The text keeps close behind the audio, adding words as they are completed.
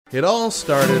It all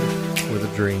started with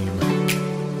a dream.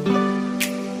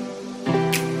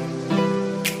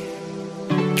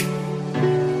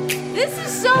 This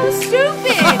is so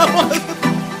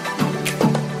stupid.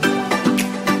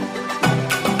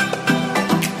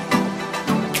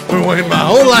 I've been waiting my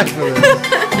whole life for this.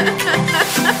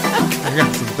 I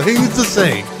got some things to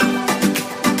say.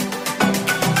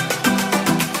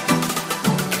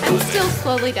 I'm still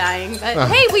slowly dying, but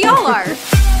hey, we all are.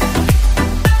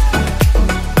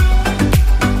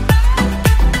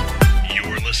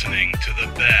 You're listening to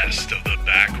the best of the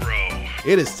back row.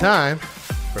 It is time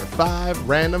for 5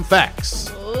 random facts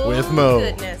Oh, with Mo.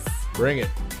 goodness. Bring it.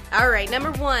 All right,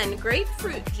 number 1,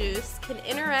 grapefruit juice can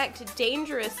interact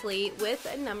dangerously with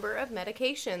a number of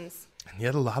medications. And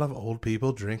yet a lot of old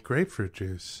people drink grapefruit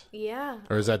juice. Yeah.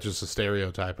 Or is that just a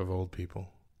stereotype of old people?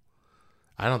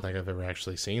 I don't think I've ever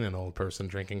actually seen an old person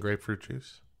drinking grapefruit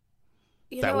juice.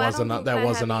 That wasn't on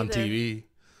TV.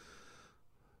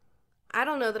 I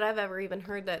don't know that I've ever even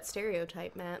heard that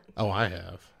stereotype, Matt. Oh, I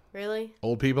have. Really?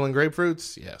 Old people and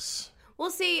grapefruits? Yes. Well,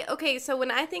 see, okay, so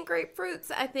when I think grapefruits,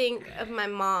 I think of my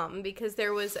mom because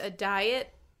there was a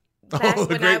diet back Oh,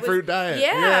 the when I grapefruit was, diet.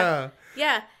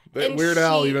 Yeah. But And Weird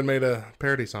Al she- even made a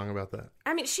parody song about that.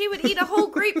 I mean, she would eat a whole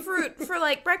grapefruit for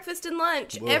like breakfast and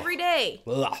lunch every day.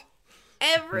 Blah.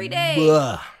 Every day.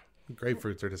 Blah.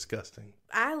 Grapefruits are disgusting.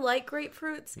 I like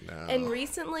grapefruits. No. And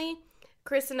recently,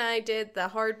 Chris and I did the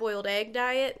hard-boiled egg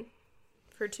diet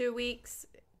for 2 weeks.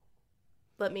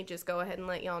 Let me just go ahead and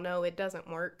let y'all know it doesn't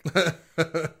work.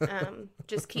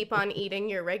 Just keep on eating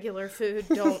your regular food.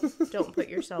 Don't put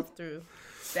yourself through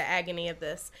the agony of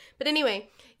this. But anyway,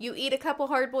 you eat a couple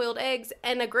hard-boiled eggs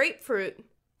and a grapefruit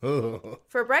Oh.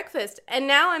 for breakfast. And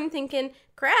now I'm thinking,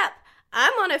 crap,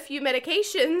 I'm on a few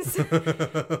medications.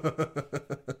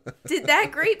 Did that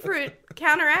grapefruit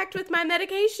counteract with my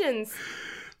medications?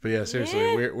 But yeah, seriously,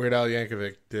 Yeah. Weird Al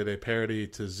Yankovic did a parody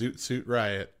to Zoot Suit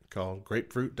Riot called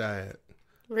Grapefruit Diet.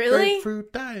 Really?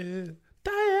 Grapefruit Diet.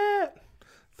 Diet.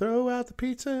 Throw out the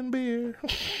pizza and beer.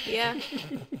 Yeah.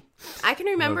 I can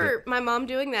remember my mom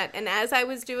doing that. And as I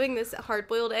was doing this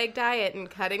hard-boiled egg diet and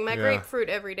cutting my Yeah. grapefruit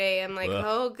every day, I'm like, Ugh.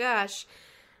 oh gosh,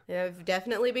 I've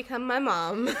definitely become my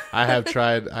mom. I've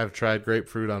tried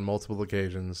grapefruit on multiple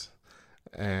occasions,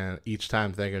 and each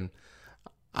time thinking,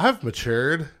 I've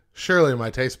matured. Surely my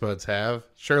taste buds have.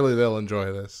 Surely they'll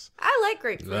enjoy this. I like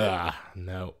grapefruit.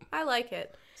 No. I like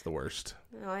it. It's the worst.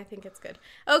 Oh, I think it's good.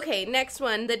 Okay, next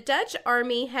one. The Dutch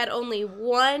army had only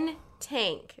one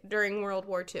tank during World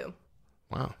War II.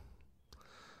 Wow.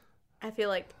 I feel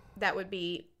like that would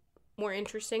be more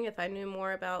interesting if I knew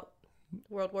more about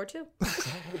World War II.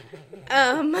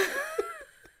 And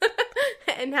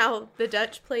how the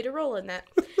Dutch played a role in that.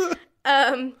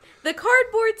 The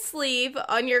cardboard sleeve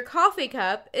on your coffee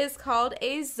cup is called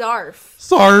a zarf.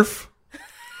 Sarf.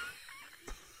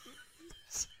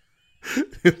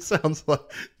 It sounds like...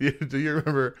 Do you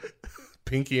remember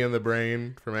Pinky and the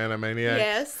Brain from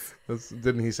Animaniacs? Yes.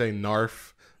 Didn't he say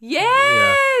narf?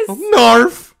 Yes! Yeah.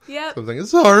 Narf! Yep. Something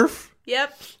is zarf.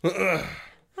 Yep.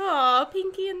 Aw,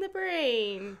 Pinky and the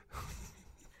Brain.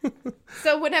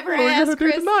 So whenever What are I we ask going to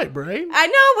do Chris... tonight, Brain? I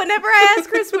know, whenever I ask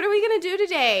Chris, what are we going to do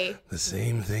today? The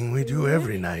same thing we do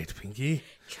every night, Pinky.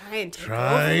 Trying to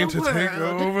Trying take to over the take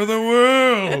world. over the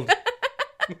world.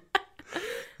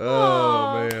 Oh,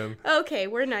 Aw. man. Okay,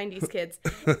 we're 90s kids.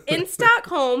 In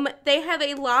Stockholm, they have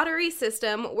a lottery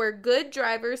system where good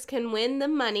drivers can win the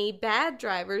money bad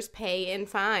drivers pay in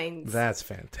fines. That's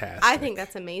fantastic. I think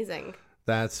that's amazing.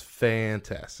 That's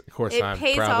fantastic. Of course, It I'm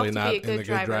pays probably off to not be a in good the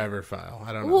driver. good driver file.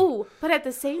 I don't know. Ooh, but at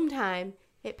the same time,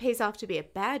 it pays off to be a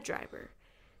bad driver.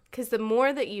 Because the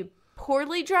more that you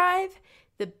poorly drive,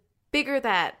 the bigger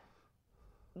that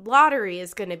lottery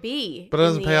is going to be. But it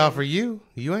doesn't pay off for you.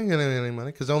 You ain't going to get any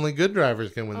money because only good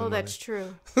drivers can win the Oh, money. that's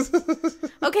true.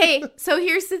 Okay, so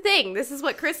here's the thing. This is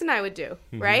what Chris and I would do,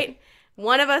 Mm-hmm. right?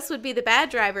 One of us would be the bad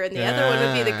driver, and the other one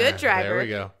would be the good driver. There we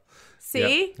go.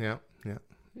 See? Yep.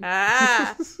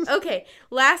 Ah. Okay,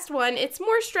 last one. It's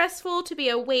more stressful to be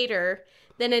a waiter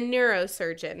than a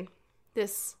neurosurgeon.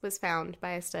 This was found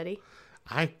by a study.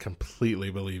 I completely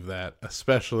believe that,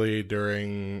 especially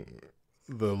during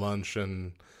the lunch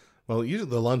and, well, usually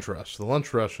the lunch rush. The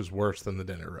lunch rush is worse than the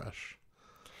dinner rush.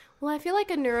 Well, I feel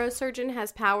like a neurosurgeon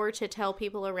has power to tell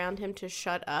people around him to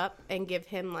shut up and give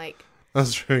him, like,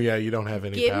 That's true. Yeah, you don't have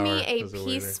any give power. me a as waiter.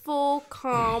 peaceful,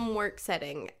 calm work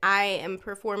setting. I am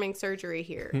performing surgery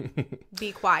here.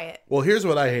 Be quiet. Well, here's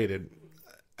what I hated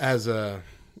as a,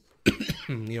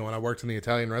 when I worked in the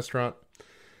Italian restaurant.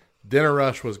 Dinner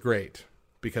rush was great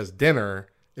because dinner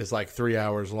is like 3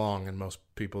 hours long in most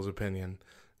people's opinion.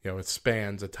 It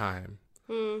spans a time.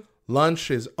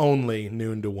 Lunch is only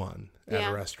noon to 1 at Yeah.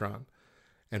 a restaurant.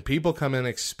 And people come in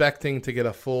expecting to get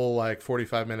a full,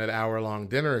 45-minute, hour-long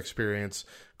dinner experience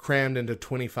crammed into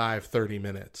 25, 30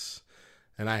 minutes.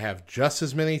 And I have just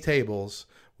as many tables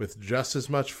with just as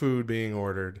much food being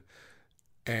ordered.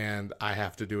 And I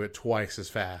have to do it twice as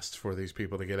fast for these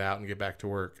people to get out and get back to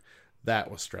work. That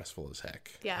was stressful as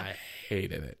heck. Yeah. I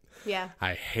hated it. Yeah.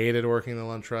 I hated working the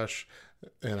lunch rush.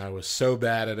 And I was so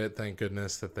bad at it, thank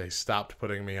goodness, that they stopped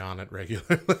putting me on it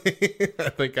regularly. I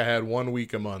think I had 1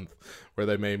 week a month where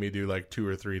they made me do 2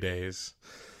 or 3 days.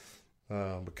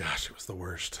 But gosh, it was the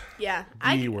worst. Yeah.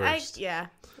 The worst. Yeah.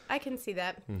 I can see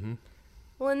that. Mm-hmm.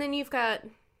 Well, and then you've got...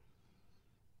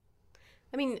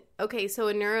 I mean, okay, so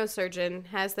a neurosurgeon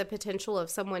has the potential of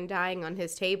someone dying on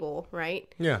his table,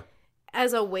 right? Yeah.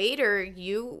 As a waiter,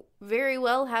 you very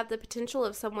well have the potential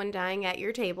of someone dying at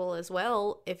your table as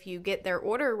well if you get their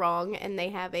order wrong and they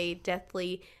have a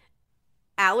deathly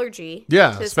allergy.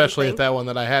 Yeah, to especially something. at that one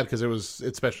that I had because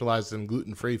it specialized in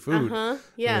gluten-free food.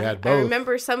 Yeah, We had I both.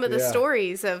 remember some of the Yeah.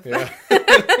 stories of... Yeah.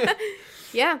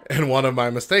 Yeah. And one of my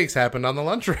mistakes happened on the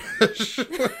lunch rush.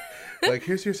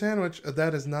 Here's your sandwich.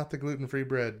 That is not the gluten-free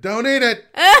bread. Don't eat it.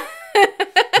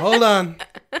 Hold on.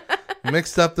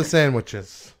 Mixed up the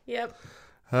sandwiches. Yep.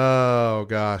 Oh,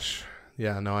 gosh.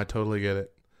 Yeah, no, I totally get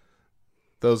it.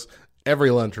 Every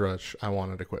lunch rush, I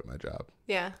wanted to quit my job.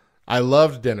 Yeah. I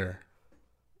loved dinner,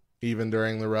 even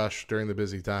during the rush, during the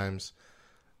busy times.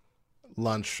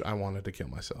 Lunch, I wanted to kill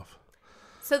myself.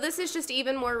 So this is just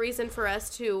even more reason for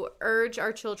us to urge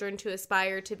our children to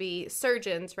aspire to be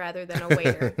surgeons rather than a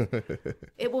waiter.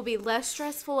 It will be less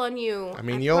stressful on you. I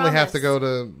mean, you only have to go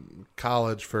to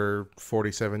college for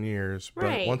 47 years. But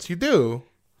Right. once you do,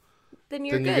 then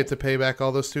you're then good. you get to pay back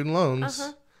all those student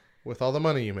loans with all the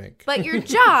money you make. But your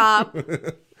job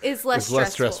is less It's stressful.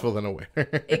 less stressful than a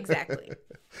waiter. Exactly.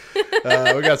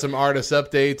 We got some artist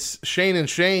updates. Shane and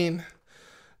Shane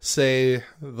say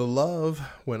the love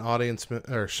when audience...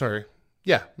 I'm sorry.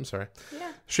 Yeah.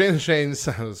 Shane and Shane...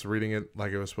 I was reading it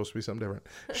like it was supposed to be something different.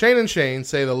 Shane and Shane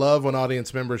say the love when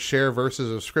audience members share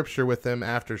verses of scripture with them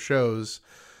after shows.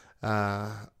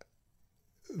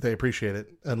 They appreciate it.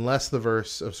 Unless the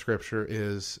verse of scripture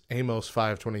is Amos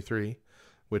 5:23,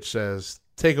 which says,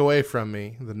 "Take away from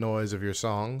me the noise of your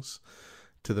songs.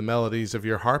 To the melodies of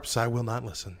your harps I will not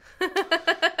listen."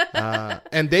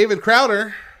 And David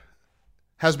Crowder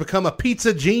has become a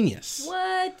pizza genius.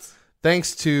 What?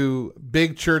 Thanks to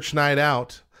Big Church Night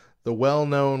Out, the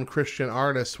well-known Christian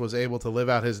artist was able to live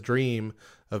out his dream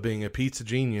of being a pizza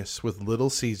genius with Little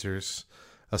Caesars,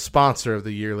 a sponsor of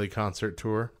the yearly concert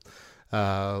tour.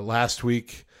 Last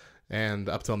week and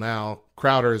up till now,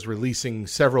 Crowder is releasing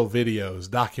several videos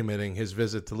documenting his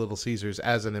visit to Little Caesars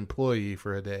as an employee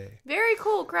for a day. Very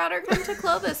cool, Crowder. Come to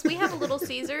Clovis. We have a Little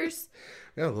Caesars.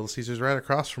 Yeah, Little Caesars right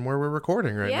across from where we're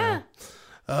recording right Yeah. now.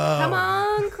 Oh, Come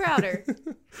on, Crowder.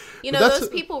 You know, that's- those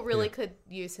people really could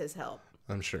use his help.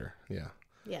 I'm sure, yeah.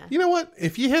 Yeah. You know what?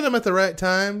 If you hit them at the right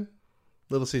time,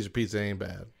 Little Caesar pizza ain't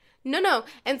bad. No.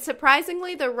 And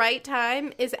surprisingly, the right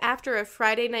time is after a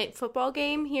Friday night football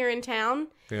game here in town.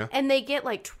 Yeah. And they get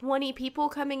 20 people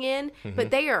coming in, but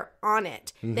they are on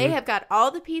it. They have got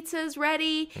all the pizzas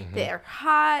ready. They're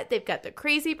hot. They've got the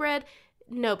crazy bread.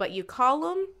 No, but you call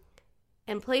them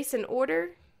and place an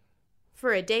order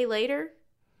for a day later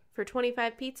for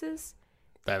 25 pizzas,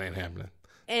 That ain't happening.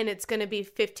 and it's going to be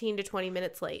 15 to 20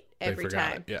 minutes late every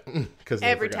time. Yeah. 'Cause they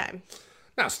Every forgot. time.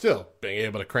 Now, still, being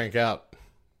able to crank out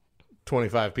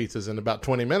 25 pizzas in about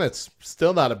 20 minutes,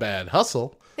 still not a bad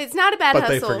hustle, It's not a bad but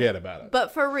hustle. they forget about it.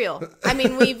 But for real. I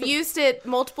mean, we've used it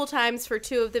multiple times for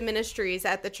 2 of the ministries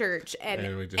at the church, and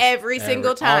And we just- every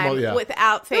single time, almost, yeah.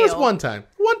 without fail. There was one time.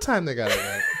 One time they got it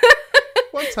right.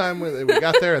 One time we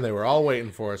got there and they were all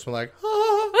waiting for us. We're like, oh.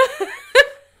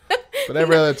 But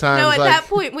every other time, No, it's at like, that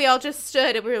point, we all just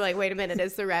stood and we were like, wait a minute,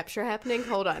 is the rapture happening?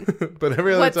 Hold on. but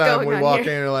every other What's time going we on walk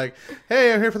here? in and they're like,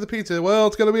 hey, I'm here for the pizza. Well,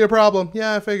 it's going to be a problem.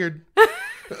 Yeah, I figured.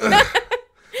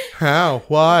 How?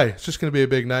 Why? It's just going to be a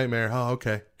big nightmare. Oh,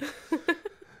 okay.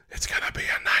 It's going to be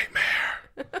a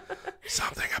nightmare.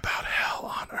 Something about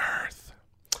hell on earth.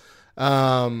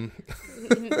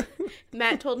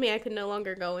 Matt told me I could no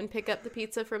longer go and pick up the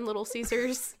pizza from Little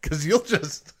Caesars Because you'll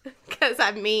just, because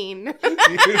I'm mean.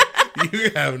 you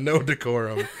have no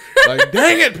decorum. Like,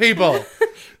 dang it, people.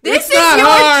 This It's is not your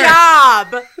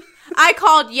hard. job. I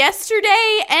called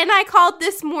yesterday and I called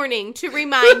this morning to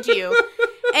remind you.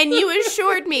 And you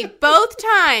assured me both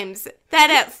times that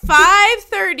at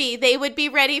 5:30 they would be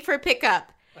ready for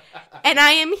pickup. And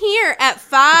I am here at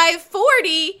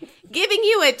 5:40 giving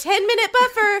you a 10-minute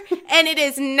buffer and it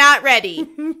is not ready.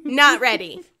 Not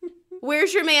ready.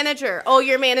 Where's your manager? Oh,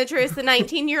 your manager is the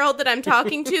 19-year-old that I'm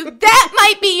talking to? That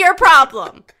might be your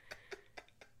problem.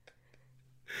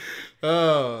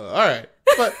 Oh, all right.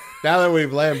 But now that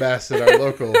we've lambasted our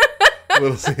local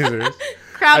Little Caesars,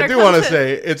 Crowder I do want to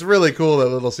say it's really cool that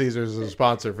Little Caesars is a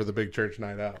sponsor for the Big Church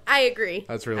Night Out. I agree.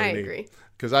 That's really I neat. agree.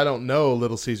 Because I don't know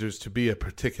Little Caesars to be a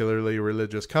particularly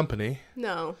religious company.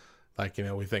 No. Like,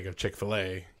 we think of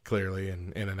Chick-fil-A clearly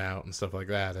and In-N-Out and stuff like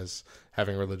that as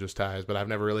having religious ties, but I've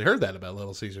never really heard that about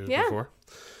Little Caesars before.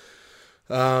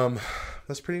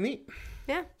 That's pretty neat.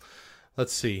 Yeah.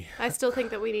 Let's see. I still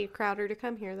think that we need Crowder to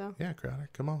come here, though. Yeah, Crowder,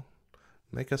 come on.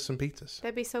 Make us some pizzas.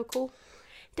 That'd be so cool.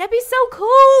 That'd be so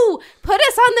cool. Put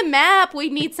us on the map. We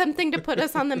need something to put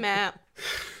us on the map.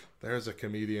 There's a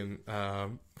comedian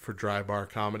for Dry Bar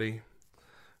Comedy,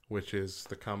 which is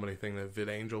the comedy thing that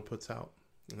VidAngel puts out.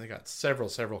 And they got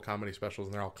several comedy specials,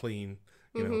 and they're all clean,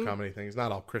 comedy things.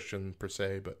 Not all Christian per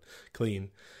se, but clean.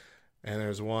 And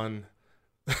there's one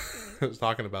that was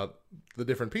talking about the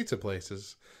different pizza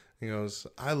places. He goes,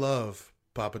 I love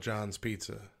Papa John's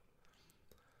Pizza.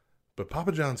 But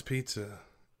Papa John's Pizza,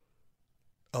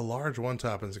 a large one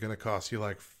topping is going to cost you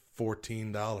like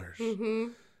 $14. Mm-hmm.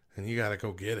 And you got to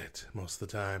go get it most of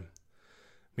the time.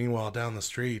 Meanwhile, down the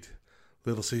street,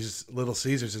 Little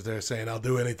Caesars is there saying, I'll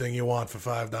do anything you want for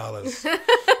 $5.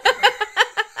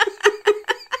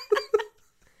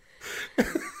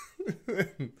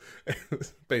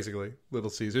 Basically,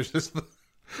 Little Caesars is the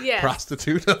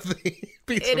prostitute of the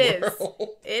pizza world.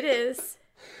 It is.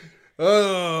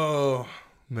 Oh,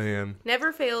 man.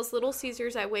 Never fails. Little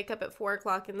Caesars, I wake up at 4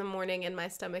 o'clock in the morning and my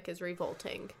stomach is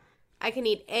revolting. I can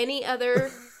eat any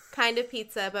other kind of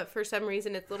pizza, but for some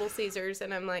reason it's Little Caesars,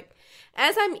 and I'm like,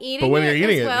 as I'm eating it, but when you're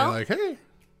eating it, well, you're like, hey.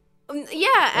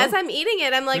 Yeah, as I'm eating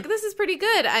it, I'm like, this is pretty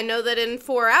good. I know that in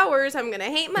 4 hours I'm going to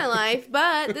hate my life,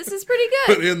 but this is pretty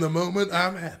good. But in the moment,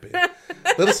 I'm happy.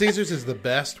 Little Caesars is the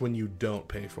best when you don't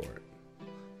pay for it.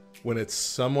 When it's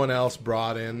someone else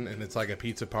brought in and it's like a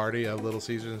pizza party of Little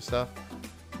Caesars and stuff.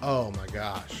 Oh my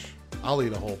gosh. I'll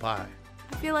eat a whole pie.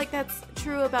 I feel like that's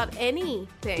true about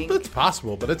anything. It's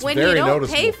possible, but it's when very you don't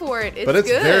noticeable. pay for it, it's but it's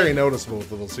good. very noticeable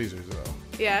with Little Caesars, though.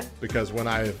 Yeah. Because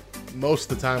most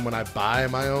of the time when I buy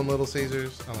my own Little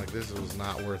Caesars, I'm like, this was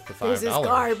not worth the $5. This is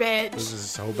garbage. This is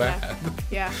so bad.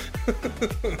 Yeah.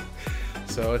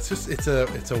 So it's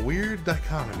a weird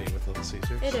dichotomy with Little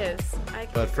Caesars. It is.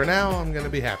 But for now, I'm going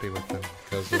to be happy with them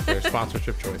because of their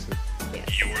sponsorship choices.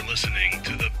 Yes. You're listening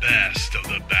to the best of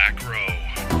the back row.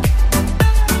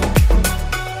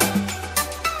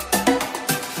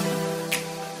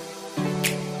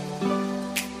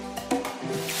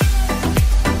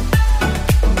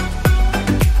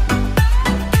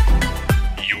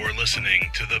 You're listening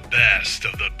to the best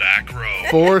of the back row.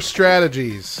 4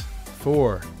 strategies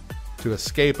to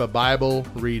escape a Bible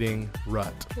reading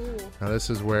rut. Ooh. Now, this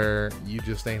is where you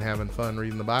just ain't having fun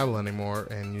reading the Bible anymore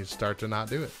and you start to not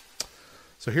do it.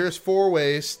 So here's 4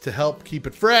 ways to help keep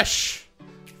it fresh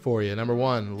for you. Number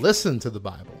 1, listen to the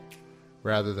Bible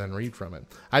rather than read from it.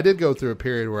 I did go through a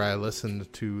period where I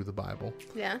listened to the Bible.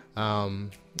 Yeah.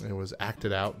 It was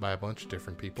acted out by a bunch of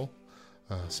different people.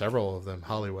 Several of them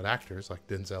Hollywood actors like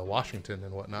Denzel Washington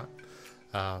and whatnot.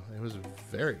 It was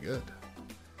very good.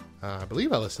 I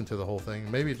believe I listened to the whole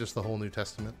thing, maybe just the whole New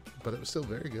Testament, but it was still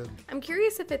very good. I'm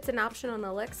curious if it's an option on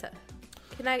Alexa.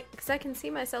 Because I can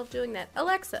see myself doing that.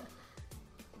 Alexa,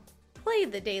 play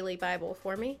the daily Bible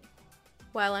for me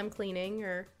while I'm cleaning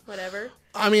or whatever.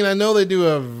 I mean, I know they do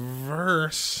a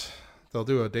verse. They'll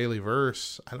do a daily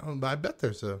verse. I bet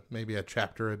there's maybe a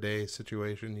chapter a day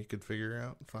situation you could figure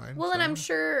out and find. Well, and I'm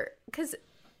sure, because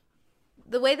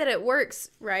the way that it works,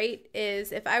 right,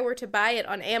 is if I were to buy it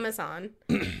on Amazon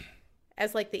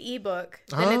as like the ebook,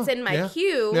 then it's in my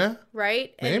queue,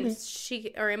 right? Maybe. And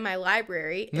or in my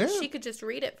library, and she could just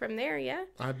read it from there, yeah?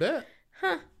 I bet.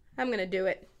 Huh. I'm going to do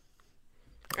it.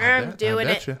 I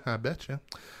bet you.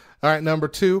 All right, number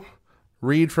 2,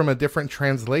 read from a different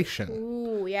translation.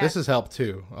 Ooh, yeah. This has helped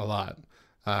too, a lot.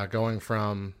 Going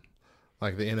from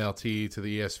like the NLT to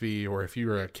the ESV, or if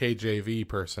you're a KJV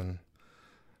person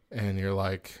and you're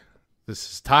like,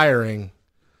 this is tiring,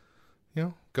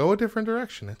 go a different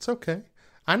direction. It's okay.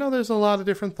 I know there's a lot of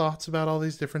different thoughts about all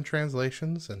these different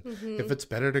translations, and if it's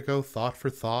better to go thought for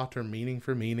thought or meaning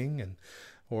for meaning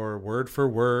or word for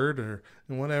word or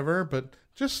whatever, but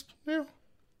just,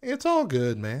 it's all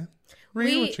good, man.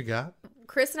 Read what you got.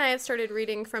 Chris and I have started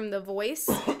reading from The Voice,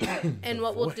 and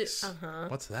what we'll do...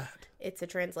 What's that? It's a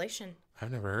translation.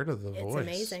 I've never heard of The Voice. It's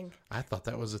amazing. I thought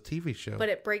that was a TV show. But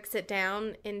it breaks it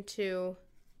down into...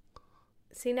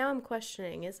 See, now I'm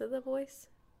questioning. Is it The Voice?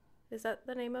 Is that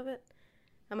the name of it?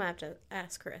 I'm going to have to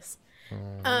ask Chris.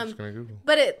 I'm just gonna Google.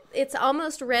 But it's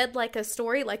almost read like a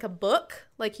story, like a book,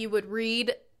 like you would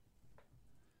read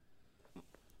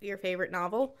your favorite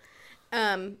novel.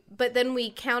 But then we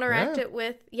counteract it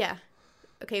with,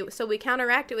 okay, so we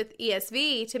counteract it with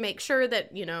ESV to make sure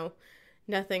that,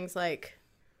 nothing's like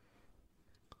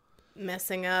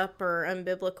messing up or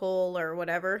unbiblical or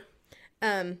whatever.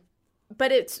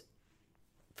 But it's,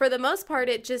 for the most part,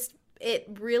 it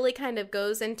really kind of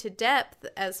goes into depth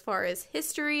as far as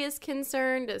history is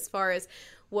concerned, as far as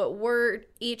what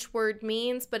each word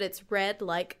means, but it's read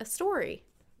like a story.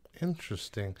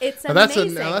 Interesting. It's amazing.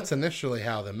 amazing. That's initially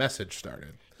how the Message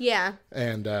started. Yeah.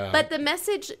 And but the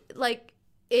Message, like,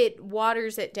 it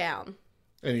waters it down.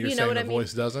 And you're saying the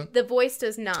voice doesn't? The voice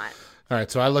does not. All right,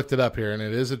 so I looked it up here, and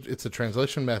it's a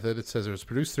translation method. It says it was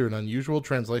produced through an unusual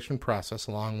translation process,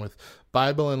 along with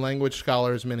Bible and language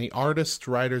scholars. Many artists,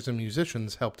 writers, and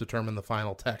musicians helped determine the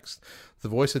final text. The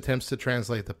voice attempts to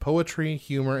translate the poetry,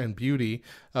 humor, and beauty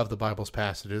of the Bible's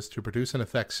passages to produce an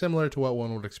effect similar to what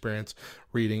one would experience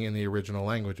reading in the original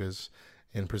languages.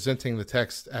 In presenting the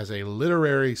text as a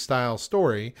literary-style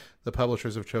story, the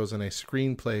publishers have chosen a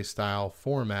screenplay-style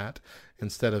format.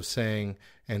 Instead of saying,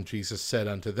 "And Jesus said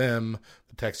unto them,"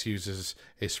 the text uses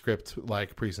a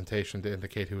script-like presentation to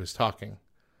indicate who is talking.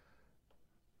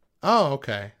 Oh,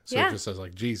 okay. So it just says,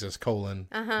 like, Jesus, colon.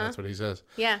 That's what he says.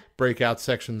 Yeah. Breakout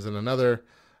sections in another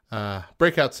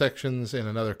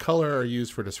color are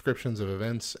used for descriptions of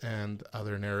events and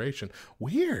other narration.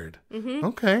 Weird. Mm-hmm.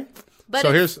 Okay. But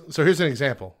here's an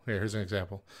example. Here's an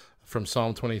example from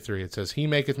Psalm 23. It says, "He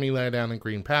maketh me lie down in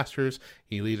green pastures.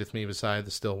 He leadeth me beside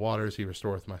the still waters. He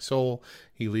restoreth my soul.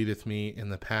 He leadeth me in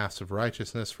the paths of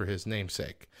righteousness for his name's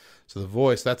sake." So the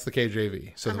voice, that's the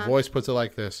KJV. So the voice puts it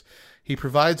like this: "He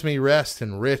provides me rest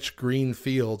in rich green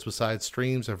fields beside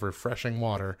streams of refreshing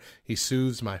water. He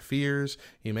soothes my fears.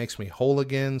 He makes me whole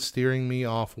again, steering me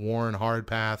off worn, hard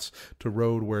paths to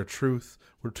roads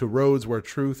where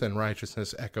truth and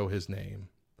righteousness echo his name."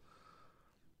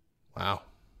 Wow.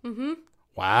 Mm-hmm.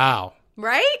 Wow.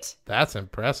 Right? That's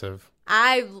impressive.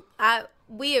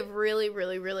 We have really,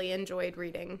 really, really enjoyed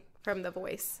reading from the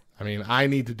voice. I mean, I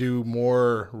need to do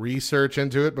more research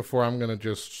into it before I'm going to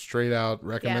just straight out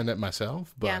recommend it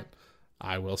myself. But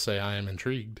I will say I am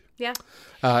intrigued. Yeah.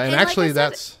 And actually,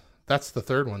 like that's the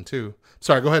third one too.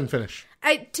 Sorry, go ahead and finish.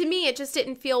 To me, it just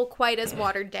didn't feel quite as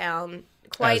watered down,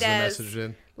 quite as the Message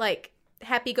did. Like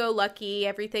happy-go-lucky,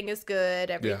 everything is good,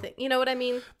 everything. You know what I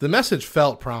mean? The Message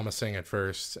felt promising at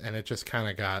first, and it just kind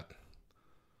of got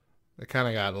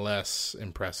less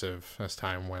impressive as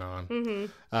time went on. Mm-hmm.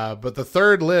 But the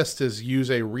third list is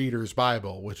use a reader's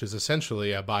Bible, which is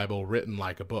essentially a Bible written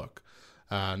like a book.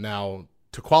 Now,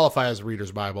 to qualify as a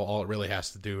reader's Bible, all it really has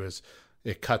to do is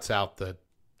it cuts out the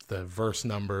verse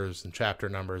numbers and chapter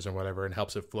numbers and whatever, and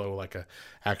helps it flow like a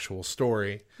actual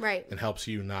story. Right. And helps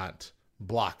you not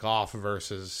block off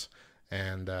verses,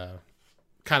 and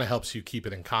kind of helps you keep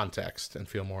it in context and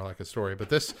feel more like a story. But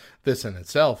this in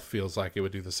itself feels like it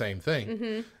would do the same thing.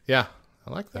 Mm-hmm. Yeah,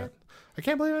 I like that. Yeah. I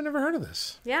can't believe I never heard of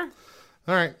this. Yeah.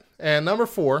 All right. And number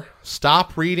 4,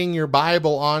 stop reading your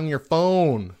Bible on your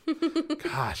phone.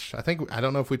 Gosh, I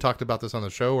don't know if we talked about this on the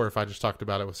show or if I just talked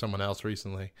about it with someone else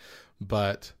recently,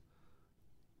 but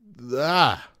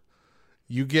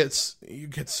you get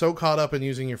so caught up in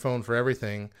using your phone for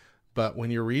everything. But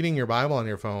when you're reading your Bible on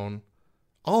your phone,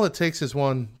 all it takes is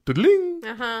one ding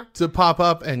to pop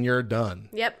up, and you're done.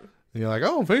 Yep. And you're like,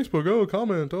 oh, Facebook, oh,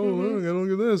 comment, oh, I gotta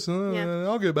look at this.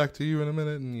 I'll get back to you in a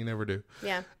minute, and you never do.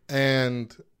 Yeah.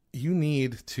 And you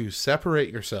need to separate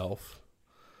yourself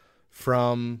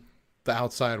from the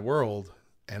outside world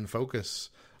and focus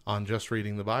on just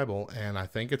reading the Bible. And I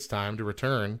think it's time to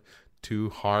return to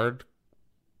hard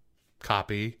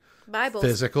copy Bibles.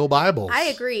 Physical Bibles. I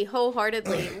agree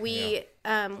wholeheartedly.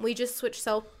 We just switched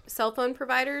cell phone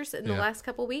providers in the last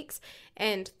couple weeks,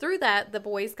 and through that, the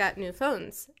boys got new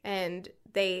phones, and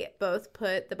they both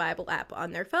put the Bible app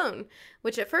on their phone.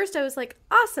 Which at first I was like,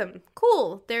 awesome,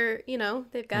 cool.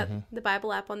 They've got the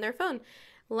Bible app on their phone.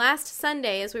 Last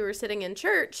Sunday, as we were sitting in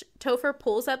church, Topher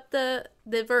pulls up the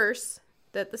verse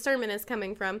that the sermon is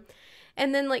coming from.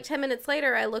 And then like 10 minutes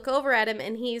later, I look over at him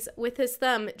and he's with his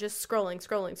thumb just scrolling.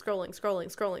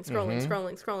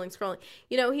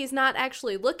 He's not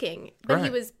actually looking, but he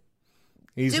was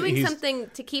doing something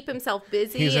to keep himself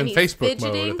busy. He's in Facebook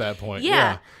fidgeting mode at that point.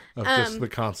 Yeah. Of just the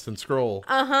constant scroll.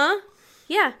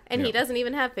 Yeah. And he doesn't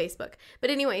even have Facebook. But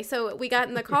anyway, so we got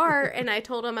in the car and I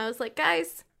told him, I was like,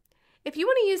 guys, if you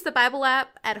want to use the Bible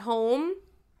app at home,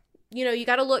 you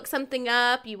got to look something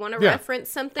up. You want to reference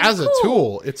something. As a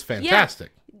tool, it's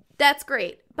fantastic. Yeah, that's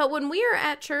great. But when we are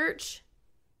at church,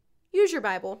 use your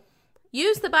Bible.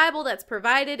 Use the Bible that's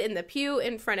provided in the pew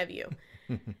in front of you.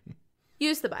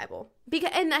 Use the Bible.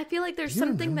 And I feel like there's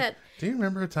something that... Do you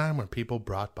remember a time when people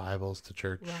brought Bibles to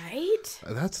church? Right?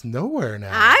 That's nowhere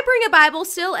now. I bring a Bible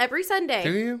still every Sunday.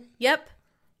 Do you? Yep.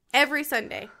 Every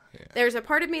Sunday. Yeah. There's a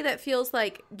part of me that feels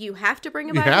like you have to bring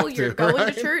a You Bible. have to, You're going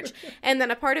right? to church. And then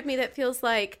a part of me that feels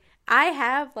like I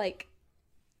have like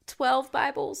 12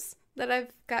 Bibles that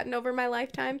I've gotten over my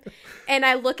lifetime. And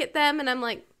I look at them and I'm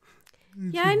like,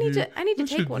 yeah, I need to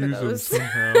take one of those.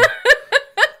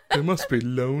 They must be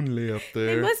lonely up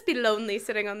there. They must be lonely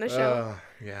sitting on the shelf.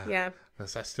 Yeah. Yeah. I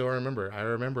still remember. I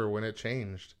remember when it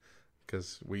changed.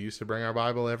 Because we used to bring our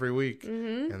Bible every week.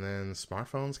 Mm-hmm. And then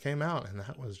smartphones came out. And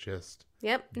that was just...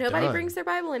 Yep. Nobody done. brings their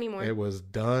Bible anymore. It was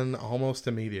done almost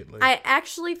immediately. I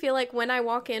actually feel like when I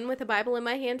walk in with a Bible in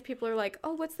my hand, people are like,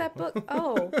 oh, what's that book?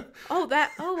 Oh,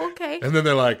 okay. And then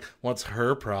they're like, what's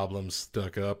her problem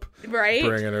stuck up? Right.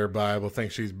 Bringing her Bible,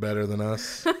 thinks she's better than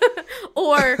us.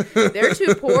 Or they're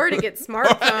too poor to get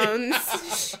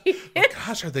smartphones.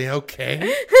 Gosh, are they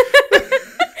okay?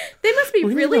 They must be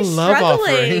We really need a love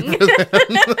struggling. offering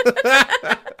for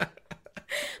them.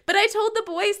 But I told the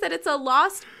boys that it's a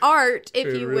lost art, if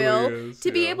It you really will, is,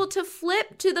 to be yeah. able to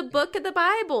flip to the book of the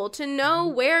Bible, to know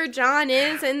where John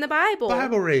is in the Bible.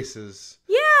 Bible races.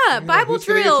 Yeah, Bible who's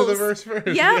gonna drills. Get to the verse first?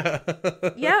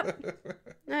 Yep. Yeah. Yep.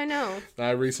 I know.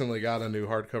 I recently got a new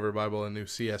hardcover Bible, a new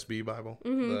CSB Bible,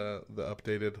 Mm-hmm. the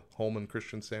updated Holman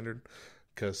Christian Standard,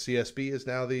 because CSB is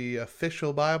now the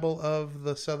official Bible of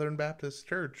the Southern Baptist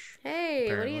Church. Hey,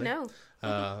 Apparently. what do you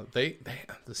know?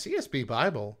 The CSB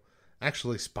Bible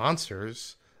actually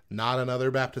sponsors Not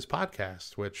Another Baptist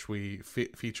Podcast, which we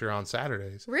feature on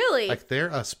Saturdays. Really? Like they're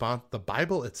the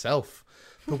Bible itself,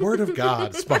 the Word of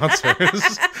God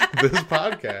sponsors this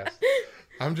podcast.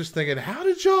 I'm just thinking, how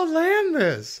did y'all land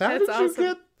this? How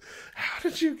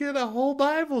did you get a whole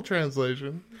Bible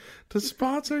translation to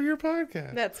sponsor your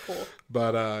podcast? That's cool.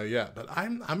 But but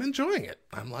I'm enjoying it.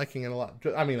 I'm liking it a lot.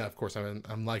 I mean, of course,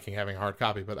 I'm liking having a hard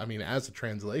copy, but I mean, as a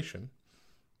translation,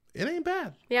 it ain't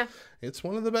bad. Yeah. It's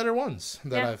one of the better ones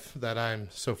that I'm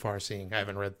so far seeing. I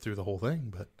haven't read through the whole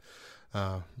thing,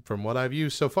 but from what I've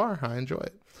used so far, I enjoy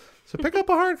it. So pick up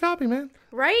a hard copy, man.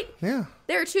 Right? Yeah.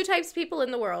 There are two types of people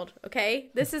in the world, okay?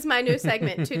 This is my new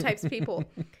segment, two types of people.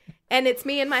 And it's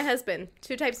me and my husband,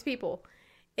 two types of people.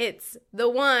 It's the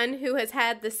one who has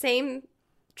had the same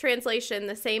translation,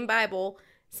 the same Bible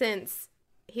since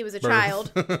he was a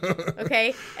child,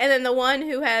 okay? And then the one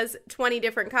who has 20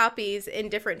 different copies in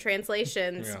different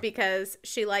translations because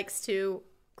she likes to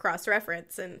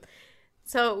cross-reference. And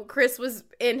so Chris was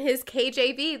in his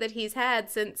KJV that he's had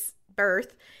since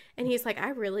birth, and he's like,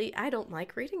 I don't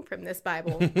like reading from this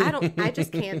Bible. I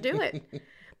just can't do it.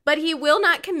 But he will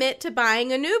not commit to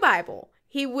buying a new Bible.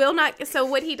 He will not. So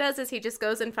what he does is he just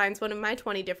goes and finds one of my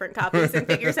 20 different copies and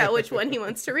figures out which one he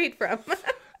wants to read from.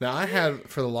 Now, I had,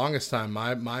 for the longest time,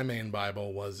 my main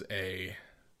Bible was a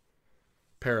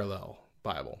parallel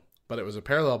Bible. But it was a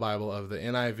parallel Bible of the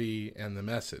NIV and the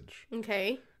Message.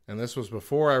 Okay. And this was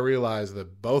before I realized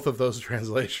that both of those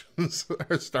translations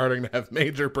are starting to have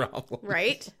major problems.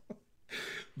 Right.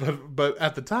 But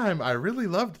at the time, I really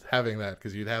loved having that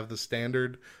because you'd have the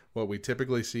standard, what we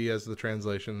typically see as the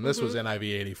translation. And this was NIV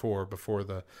 84 before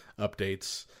the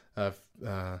updates of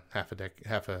half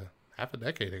a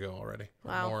decade ago already.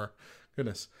 Wow. Or more.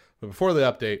 Goodness. But before the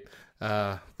update,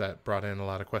 that brought in a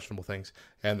lot of questionable things.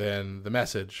 And then the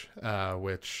Message,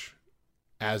 which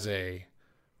as a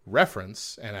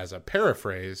reference and as a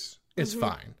paraphrase is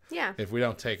fine. Yeah. If we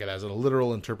don't take it as a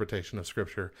literal interpretation of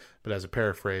Scripture, but as a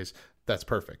paraphrase, that's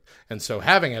perfect. And so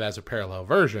having it as a parallel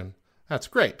version, that's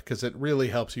great because it really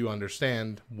helps you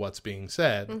understand what's being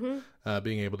said,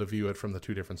 being able to view it from the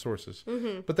two different sources.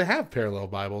 But they have parallel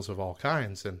Bibles of all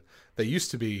kinds, and they used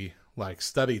to be like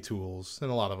study tools, and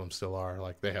a lot of them still are.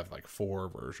 Like they have like 4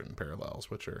 version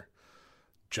parallels, which are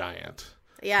giant.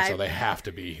 Yeah. So they have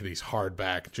to be these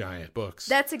hardback giant books.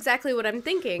 That's exactly what I'm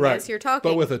thinking Right. as you're talking.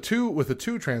 But with a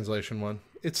two translation one,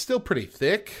 it's still pretty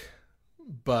thick,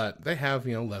 but they have,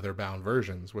 leather bound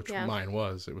versions, which mine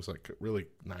was. It was like a really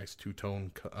nice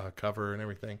 2-tone cover and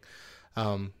everything.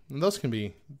 And those can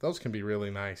be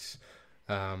really nice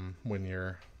when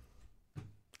you're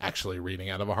actually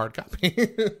reading out of a hard copy.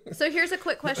 So here's a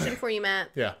quick question for you, Matt.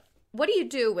 Yeah. What do you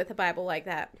do with a Bible like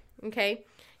that? Okay.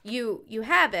 You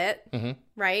have it,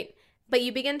 right? But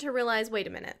you begin to realize, wait a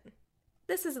minute,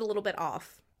 this is a little bit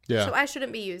off. Yeah. So I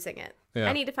shouldn't be using it. Yeah.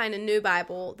 I need to find a new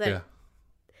Bible that. Yeah.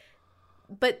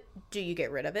 But do you get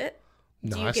rid of it?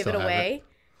 No, Do you I give it still have away?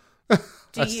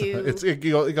 Do you?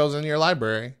 It goes in your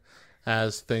library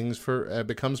as things it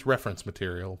becomes reference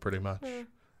material, pretty much.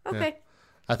 Okay.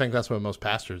 I think that's what most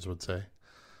pastors would say.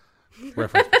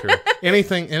 Reference material.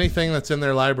 Anything that's in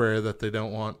their library that they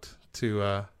don't want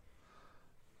to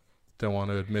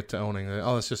admit to owning.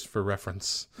 Oh, it's just for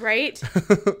reference. Right?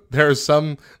 There are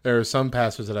some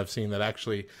pastors that I've seen that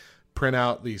actually print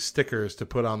out these stickers to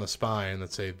put on the spine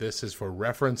that say, "This is for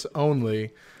reference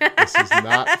only. This is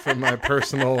not for my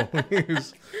personal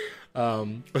use."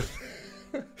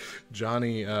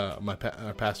 Johnny,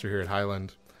 our pastor here at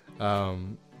Highland,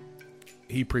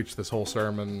 he preached this whole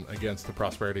sermon against the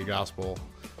prosperity gospel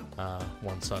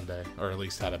one Sunday, or at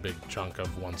least had a big chunk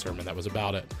of one sermon that was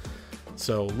about it.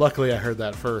 So luckily I heard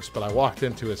that first, but I walked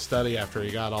into his study after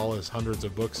he got all his hundreds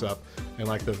of books up, and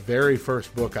like the very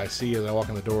first book I see as I walk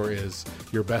in the door is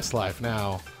Your Best Life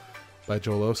Now by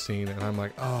Joel Osteen, and I'm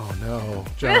like, oh no,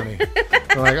 Johnny.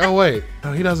 I'm like, oh wait,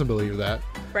 no, he doesn't believe that.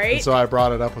 Right? And so I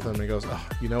brought it up with him, and he goes, oh,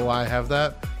 you know why I have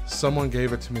that? Someone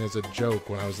gave it to me as a joke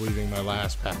when I was leaving my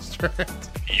last pastorate.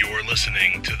 You're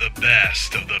listening to the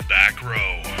best of the back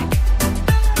row.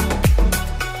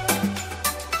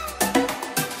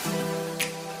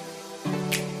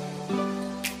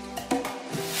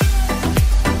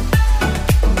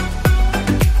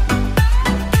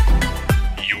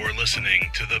 Listening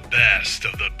to the best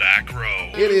of the back row.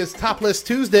 It is Top List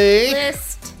Tuesday.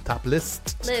 List. Top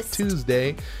List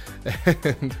Tuesday.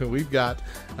 And we've got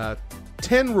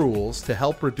 10 rules to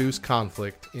help reduce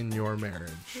conflict in your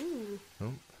marriage. Oh,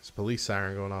 there's a police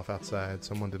siren going off outside.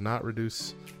 Someone did not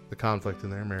reduce the conflict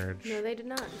in their marriage. No, they did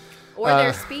not. Or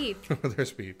their speed. Their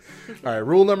speed. All right,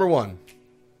 rule number 1.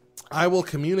 I will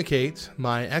communicate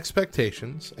my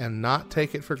expectations and not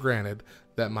take it for granted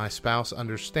that my spouse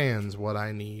understands what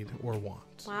I need or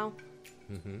want. Wow.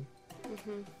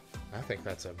 I think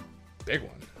that's a big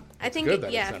one. I think good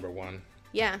that yeah. it's number 1.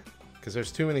 Yeah. Because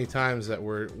there's too many times that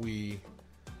we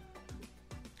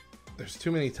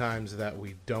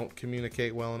don't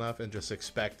communicate well enough and just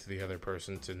expect the other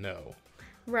person to know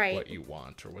Right. what you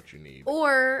want or what you need.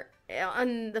 Or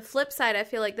on the flip side, I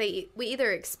feel like we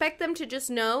either expect them to just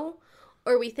know,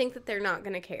 or we think that they're not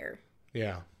going to care.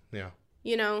 Yeah.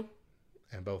 You know?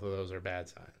 And both of those are bad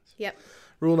signs. Yep.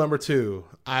 Rule number 2,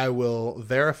 I will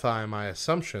verify my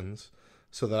assumptions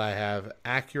so that I have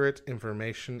accurate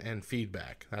information and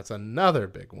feedback. That's another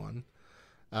big one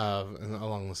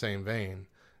along the same vein,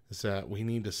 is that we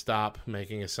need to stop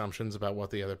making assumptions about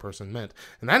what the other person meant.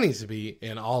 And that needs to be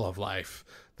in all of life.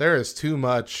 There is too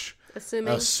much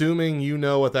assuming you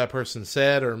know what that person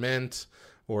said or meant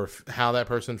or how that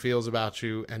person feels about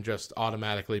you and just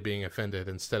automatically being offended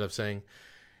instead of saying,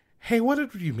 hey, what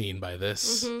did you mean by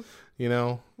this? Mm-hmm. You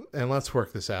know, and let's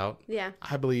work this out. Yeah.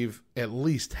 I believe at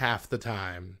least half the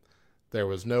time there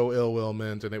was no ill will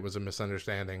meant and it was a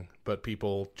misunderstanding, but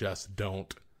people just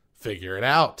don't figure it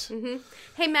out. Mm-hmm.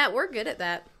 Hey, Matt, we're good at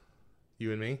that.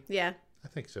 You and me? Yeah. I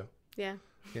think so. Yeah.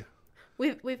 Yeah.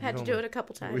 We've had to do it a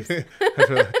couple times.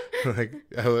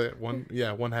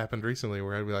 One happened recently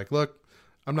where I'd be like, look,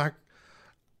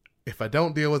 if I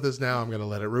don't deal with this now, I'm going to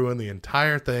let it ruin the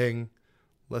entire thing.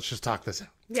 Let's just talk this out.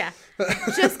 Yeah.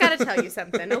 Just got to tell you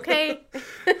something, okay?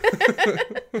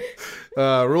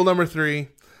 Rule number 3,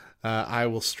 I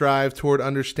will strive toward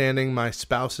understanding my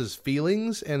spouse's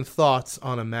feelings and thoughts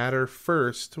on a matter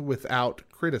first without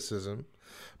criticism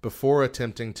before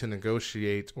attempting to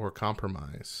negotiate or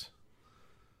compromise.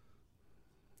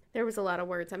 There was a lot of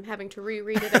words. I'm having to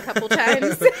reread it a couple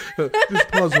times.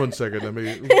 Just pause 1 second. Let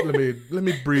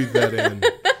me breathe that in.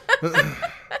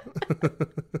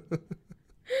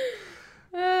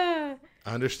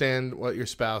 Understand what your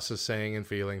spouse is saying and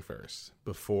feeling first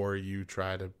before you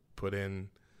try to put in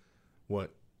what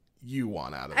you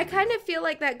want out of it. I kind of feel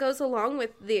like that goes along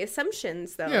with the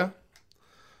assumptions, though. Yeah.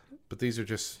 But these are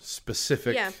just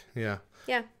specific. Yeah.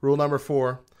 Rule number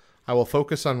 4, I will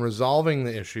focus on resolving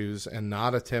the issues and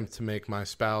not attempt to make my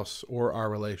spouse or our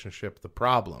relationship the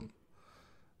problem.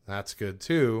 That's good,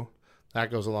 too.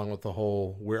 That goes along with the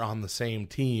whole we're on the same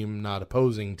team, not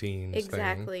opposing teams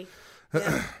Exactly.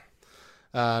 thing.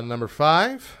 Number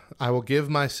 5, I will give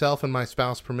myself and my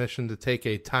spouse permission to take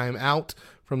a time out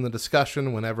from the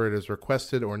discussion whenever it is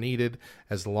requested or needed,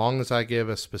 as long as I give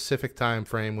a specific time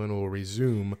frame when we'll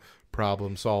resume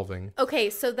problem solving. Okay,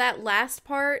 so that last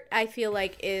part I feel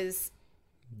like is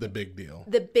the big deal.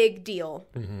 The big deal.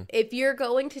 Mm-hmm. If you're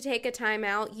going to take a time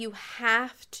out, you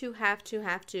have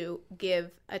to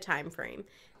give a time frame.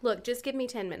 Look, just give me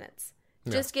 10 minutes.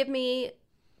 Yeah. Just give me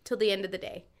till the end of the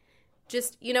day.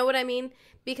 Just, you know what I mean?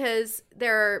 Because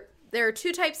there are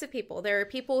 2 types of people. There are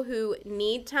people who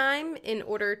need time in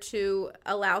order to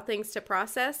allow things to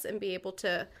process and be able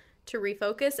to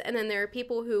refocus. And then there are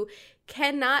people who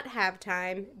cannot have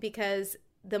time because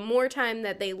the more time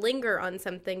that they linger on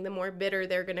something, the more bitter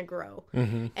they're going to grow.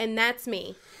 Mm-hmm. And that's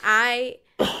me.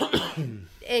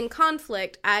 In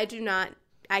conflict, I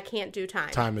can't do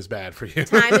time. Time is bad for you.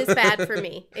 Time is bad for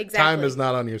me. Exactly. Time is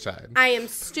not on your side. I am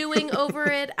stewing over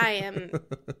it.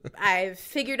 I've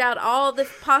figured out all the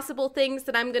possible things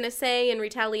that I'm going to say in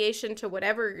retaliation to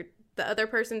whatever the other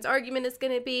person's argument is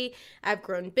going to be. I've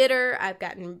grown bitter. I've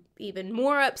gotten even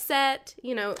more upset,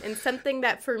 and something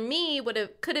that for me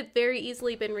could have very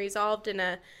easily been resolved in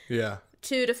a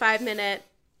 2 to 5 minute,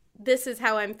 this is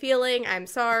how I'm feeling. I'm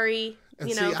sorry.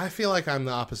 And see, I feel like I'm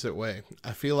the opposite way.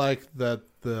 I feel like that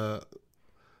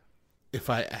if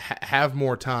I have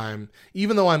more time,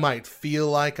 even though I might feel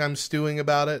like I'm stewing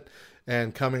about it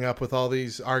and coming up with all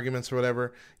these arguments or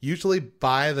whatever, usually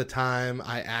by the time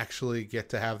I actually get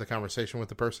to have the conversation with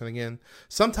the person again,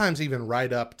 sometimes even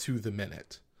right up to the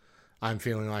minute, I'm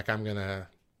feeling like I'm going to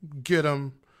get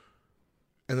them.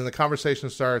 And then the conversation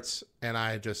starts and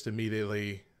I just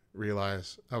immediately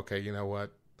realize, okay, you know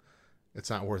what? It's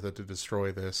not worth it to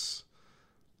destroy this.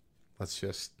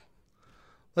 Let's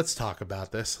talk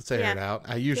about this. Let's air it out.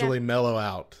 I usually mellow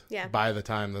out by the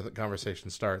time the conversation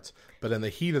starts. But in the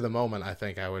heat of the moment, I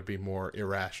think I would be more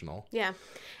irrational. Yeah.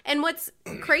 And what's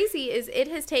crazy is it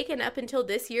has taken up until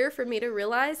this year for me to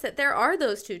realize that there are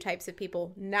those two types of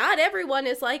people. Not everyone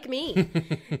is like me.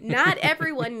 Not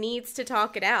everyone needs to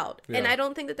talk it out. Yeah. And I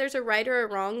don't think that there's a right or a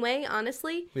wrong way,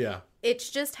 honestly. Yeah. It's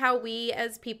just how we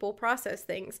as people process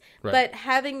things. Right. But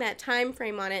having that time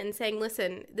frame on it and saying,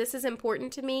 listen, this is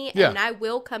important to me and I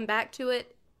will come back to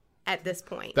it at this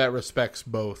point. That respects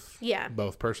both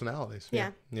personalities.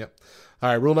 Yeah. Yep. All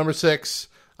right, rule number 6.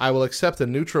 I will accept a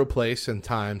neutral place and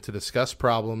time to discuss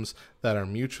problems that are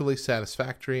mutually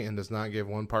satisfactory and does not give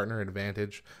one partner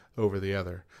advantage over the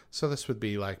other. So this would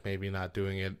be like maybe not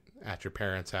doing it at your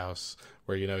parents' house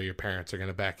where your parents are going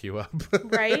to back you up.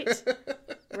 Right.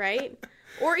 Right.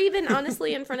 Or even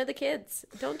honestly in front of the kids.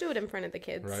 Don't do it in front of the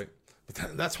kids. Right.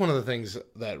 That's one of the things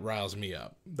that riles me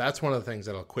up. That's one of the things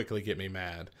that'll quickly get me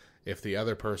mad. If the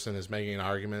other person is making an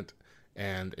argument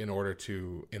and in order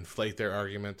to inflate their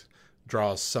argument,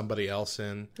 draws somebody else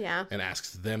in and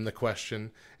asks them the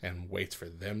question and waits for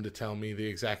them to tell me the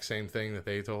exact same thing that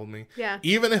they told me. Yeah.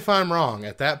 Even if I'm wrong,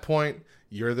 at that point,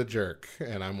 you're the jerk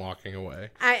and I'm walking away.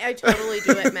 I totally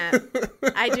do it, Matt.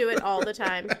 I do it all the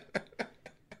time.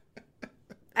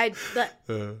 Let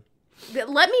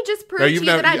me just prove to you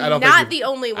that I'm not the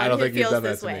only one who feels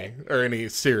this way. Or any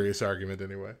serious argument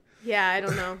anyway. Yeah, I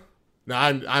don't know. No,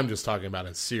 I'm just talking about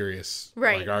in serious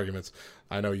arguments.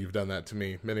 I know you've done that to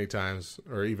me many times,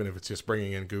 or even if it's just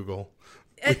bringing in Google.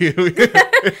 Let's Google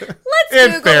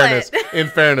it. In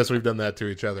fairness, we've done that to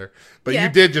each other. But you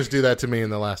did just do that to me in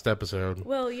the last episode.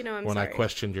 Well, I'm sorry. When I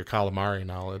questioned your calamari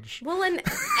knowledge. Well, and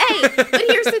hey, but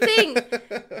here's the thing.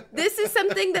 This is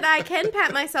something that I can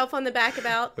pat myself on the back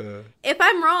about. If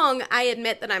I'm wrong, I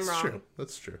admit that I'm wrong. True.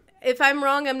 That's true. If I'm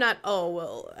wrong, I'm not,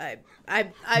 I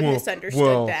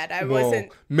misunderstood that. I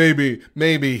wasn't.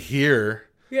 Maybe here.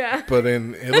 Yeah. But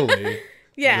in Italy,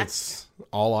 it's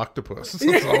all octopus.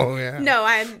 That's all we have. No,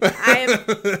 I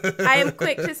am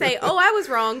quick to say, I was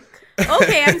wrong.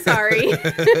 Okay, I'm sorry.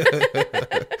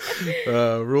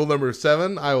 Rule number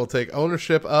 7, I will take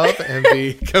ownership of and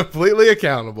be completely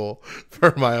accountable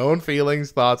for my own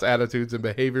feelings, thoughts, attitudes, and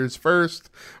behaviors first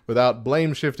without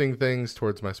blame shifting things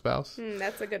towards my spouse.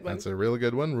 That's a good one. That's a really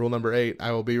good one. Rule number 8,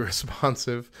 I will be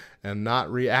responsive and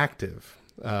not reactive.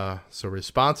 So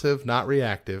responsive, not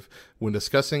reactive, when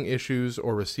discussing issues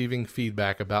or receiving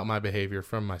feedback about my behavior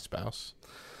from my spouse.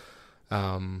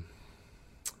 Rule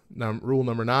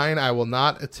number 9, I will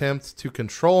not attempt to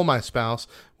control my spouse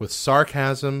with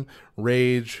sarcasm,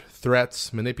 rage,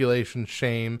 threats, manipulation,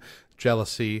 shame,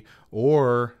 jealousy,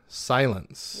 or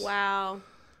silence. Wow.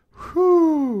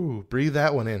 Whew. Breathe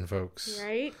that one in, folks.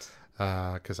 Right?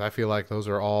 Because I feel like those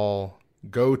are all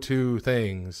go-to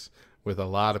things with a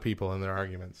lot of people in their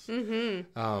arguments.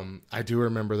 Mm-hmm. I do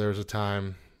remember there was a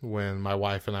time when my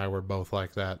wife and I were both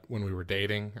like that when we were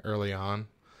dating early on.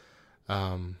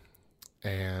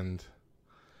 And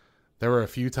there were a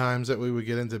few times that we would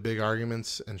get into big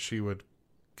arguments and she would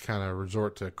kind of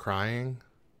resort to crying.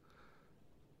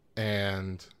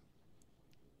 And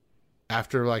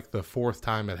after like the 4th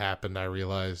time it happened, I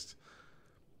realized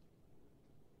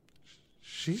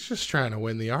she's just trying to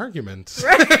win the argument.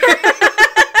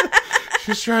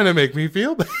 She's trying to make me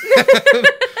feel bad.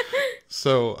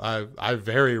 So I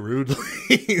very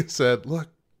rudely said, look,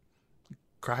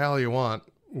 cry all you want.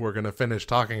 We're going to finish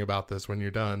talking about this when you're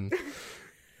done.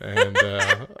 And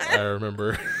I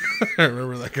remember I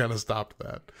remember that kind of stopped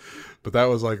that. But that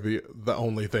was like the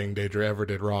only thing Deidre ever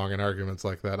did wrong in arguments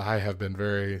like that. I have been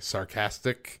very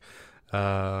sarcastic,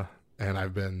 and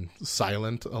I've been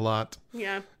silent a lot.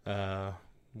 Yeah.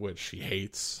 Which she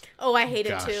hates. Oh, I hate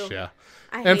Gosh, it too. yeah.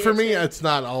 I And hate for it me, too. it's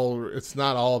not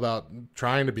all about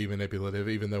trying to be manipulative,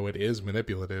 even though it is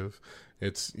manipulative.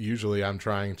 It's usually I'm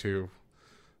trying to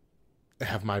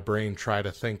have my brain try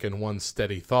to think in one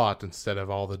steady thought instead of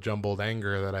all the jumbled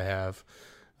anger that I have.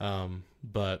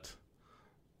 But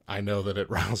I know that it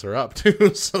riles her up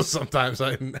too, so sometimes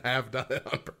I have done it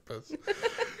on purpose.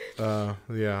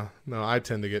 Yeah. No,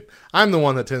 I'm the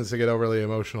one that tends to get overly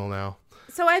emotional now.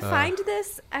 So I find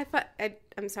this.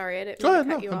 I'm sorry, I didn't Go mean ahead.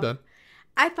 to cut No, you I'm off. done.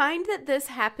 I find that this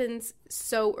happens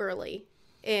so early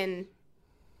in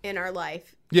our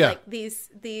life. Yeah. Like these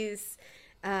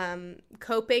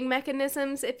coping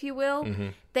mechanisms, if you will,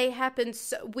 they happen.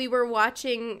 We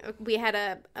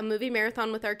had a movie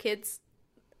marathon with our kids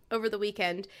over the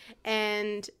weekend,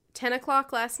 and 10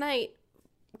 o'clock last night,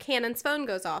 Cannon's phone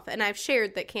goes off, and I've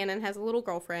shared that Cannon has a little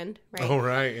girlfriend, right? Oh,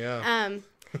 right. Yeah.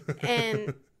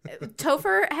 And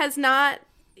Topher has not.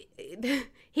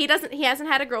 He hasn't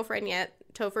had a girlfriend yet.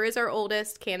 Topher is our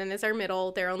oldest. Cannon is our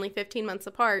middle. They're only 15 months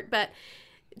apart. But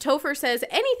Topher says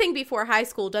anything before high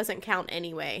school doesn't count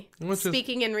anyway.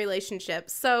 Speaking in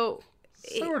relationships. So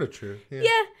Sort of true. Yeah.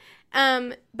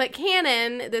 yeah. But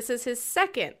Cannon, this is his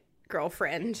second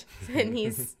girlfriend, and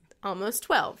he's almost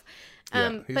 12.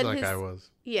 He's but like I was.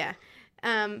 Yeah.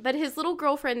 But his little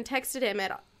girlfriend texted him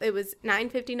it was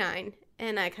 9:59,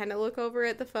 and I kind of look over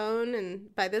at the phone,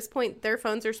 and by this point, their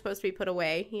phones are supposed to be put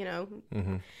away, you know.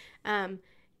 Mm-hmm.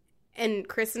 And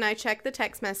Chris and I check the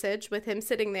text message with him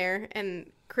sitting there, and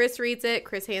Chris reads it.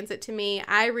 Chris hands it to me.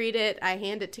 I read it. I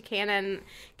hand it to Cannon.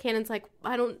 Cannon's like,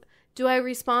 do I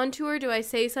respond to her? Do I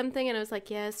say something? And I was like,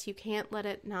 yes, you can't let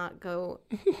it not go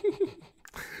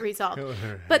resolved.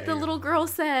 But the little girl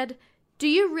said, do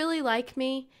you really like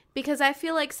me? Because I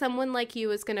feel like someone like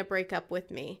you is going to break up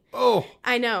with me. Oh.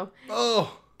 I know.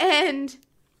 Oh.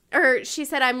 She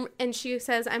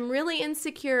says, I'm really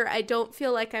insecure. I don't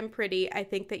feel like I'm pretty. I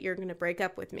think that you're going to break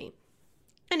up with me.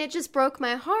 And it just broke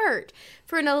my heart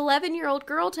for an 11-year-old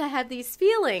girl to have these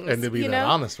feelings. And to be that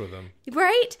honest with him.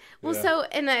 Right? Well, Yeah.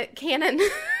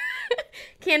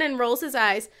 Cannon rolls his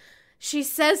eyes. She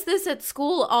says this at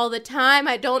school all the time.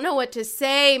 I don't know what to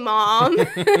say, Mom. So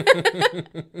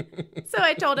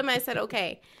I told him, I said,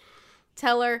 okay,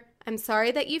 tell her, I'm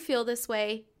sorry that you feel this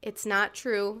way. It's not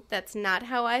true. That's not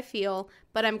how I feel,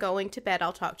 but I'm going to bed.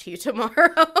 I'll talk to you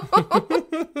tomorrow.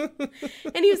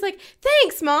 And he was like,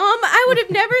 thanks, Mom. I would have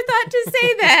never thought to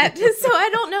say that. So I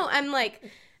don't know. I'm like,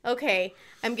 okay,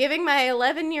 I'm giving my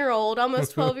 11-year-old,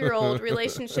 almost 12-year-old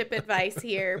relationship advice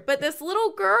here. But this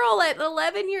little girl at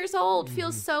 11 years old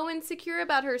feels so insecure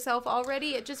about herself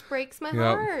already. It just breaks my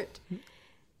heart.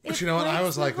 But you know what? I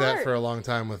was like that for a long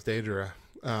time with Deidre.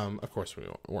 Of course, we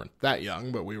weren't that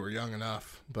young, but we were young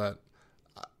enough. But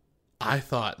I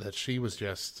thought that she was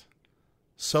just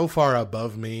so far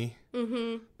above me,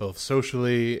 both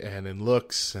socially and in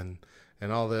looks and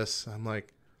all this. I'm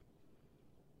like,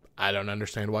 I don't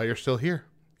understand why you're still here.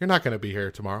 You're not going to be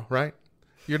here tomorrow, right?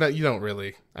 You don't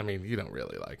really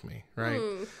like me, right?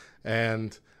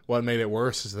 And what made it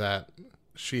worse is that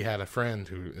she had a friend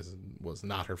who was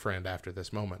not her friend after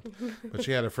this moment. But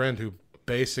she had a friend who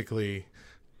basically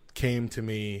came to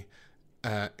me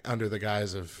under the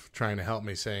guise of trying to help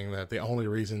me, saying that the only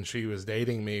reason she was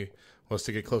dating me was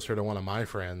to get closer to one of my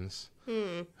friends,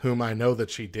 whom I know that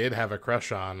she did have a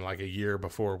crush on like a year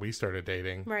before we started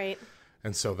dating. Right.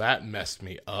 And so that messed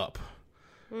me up.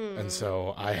 And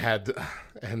so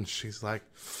and she's like,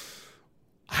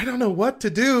 I don't know what to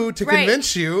do to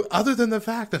convince you other than the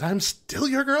fact that I'm still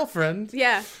your girlfriend.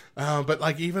 Yeah. But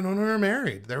like even when we were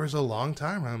married, there was a long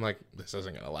time where I'm like, this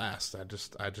isn't going to last.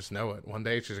 I just know it. One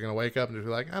day she's going to wake up and just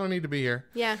be like, I don't need to be here.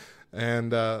 Yeah.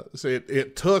 And so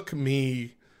it took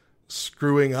me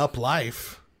screwing up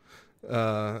life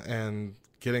and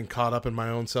getting caught up in my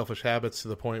own selfish habits to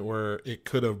the point where it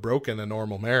could have broken a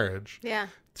normal marriage. Yeah.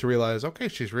 To realize, okay,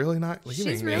 she's really not leaving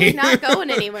me. She's really not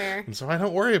going anywhere. And so I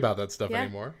don't worry about that stuff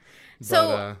anymore.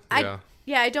 So but,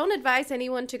 I don't advise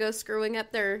anyone to go screwing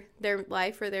up their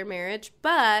life or their marriage,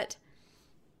 but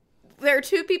there are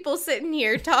two people sitting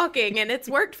here talking, and it's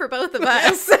worked for both of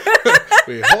us.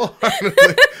 we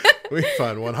wholeheartedly we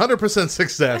find 100%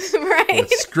 success with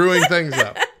screwing things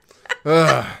up.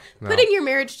 No. Putting your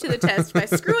marriage to the test by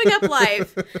screwing up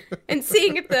life and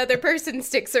seeing if the other person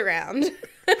sticks around.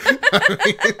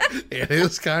 It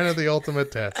is kind of the ultimate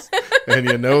test. And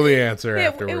you know the answer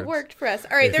afterwards. It worked for us.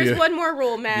 All right, there's one more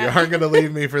rule, Matt. You aren't going to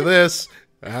leave me for this.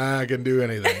 I can do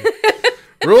anything.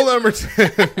 Rule number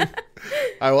 10.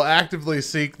 I will actively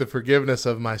seek the forgiveness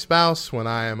of my spouse when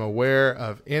I am aware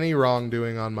of any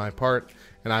wrongdoing on my part,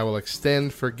 and I will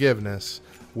extend forgiveness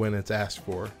when it's asked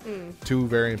for. Two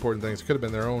very important things. Could have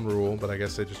been their own rule, but I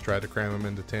guess they just tried to cram them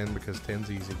into 10 because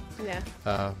 10's easy.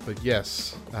 Yeah. But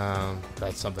yes,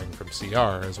 that's something from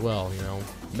CR as well. You know,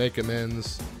 make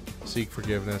amends, seek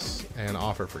forgiveness, and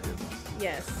offer forgiveness.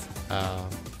 Yes.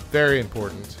 Very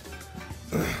important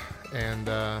and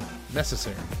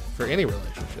necessary for any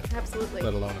relationship, Absolutely.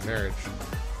 let alone a marriage.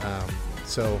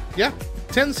 So, yeah,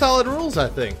 10 solid rules, I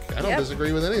think. I don't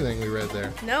disagree with anything we read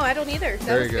there. No, I don't either. That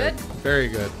Very was good. Very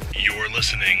good. You're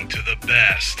listening to the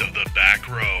best of the back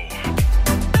row.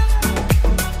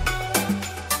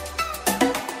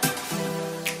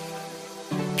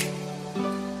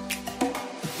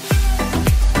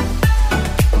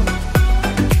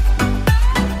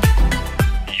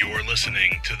 You're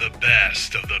listening to the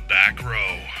best of the back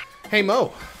row. Hey,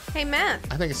 Mo, Hey, Matt.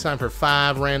 I think it's time for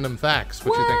 5 random facts.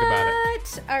 What you think about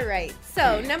it? All right.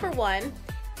 So, number 1,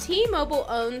 T-Mobile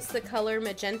owns the color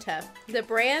magenta. The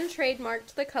brand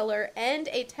trademarked the color, and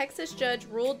a Texas judge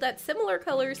ruled that similar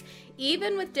colors,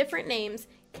 even with different names,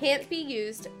 can't be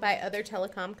used by other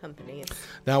telecom companies.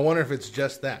 Now, I wonder if it's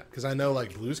just that, because I know,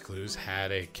 like, Blue's Clues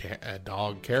had a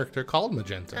dog character called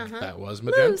Magenta. That was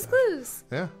Magenta. Blue's Clues.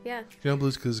 Yeah. Yeah. You know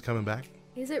Blue's Clues is coming back?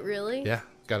 Is it really? Yeah.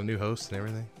 Got a new host and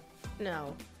everything.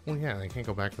 No. Well, yeah, they can't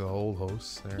go back to the old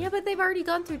hosts. Yeah, but they've already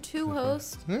gone through 2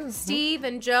 hosts. Yeah. Steve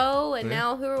and Joe, and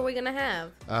now who are we going to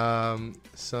have? I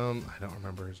don't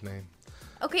remember his name.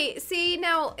 Okay, see,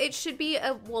 now it should be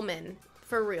a woman,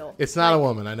 for real. It's not a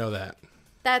woman, I know that.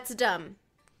 That's dumb.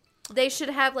 They should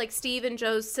have, like, Steve and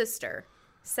Joe's sister,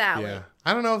 Sally. Yeah.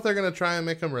 I don't know if they're going to try and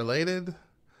make him related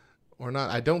or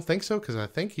not. I don't think so, because I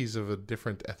think he's of a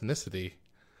different ethnicity.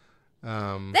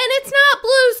 Then it's not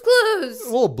Blue's Clues!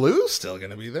 Well, Blue's still going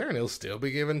to be there, and he'll still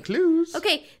be giving clues.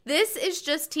 Okay, this is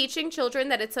just teaching children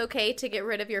that it's okay to get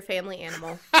rid of your family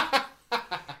animal.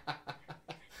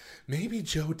 Maybe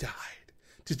Joe died.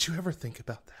 Did you ever think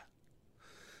about that?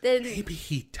 Then, Maybe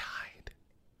he died.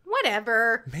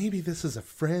 whatever. Maybe this is a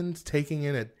friend taking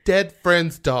in a dead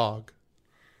friend's dog.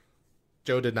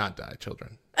 Joe did not die,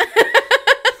 children.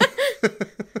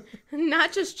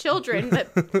 Not just children,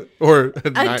 but Or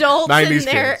adults 90s in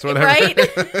there, kids, whatever. right?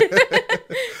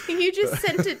 You just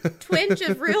sent a twinge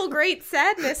of real great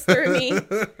sadness through me,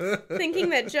 thinking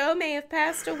that Joe may have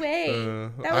passed away.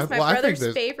 That was my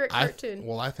brother's favorite cartoon.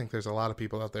 I think there's a lot of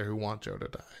people out there who want Joe to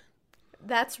die.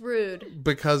 That's rude.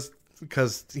 Because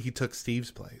he took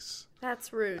Steve's place.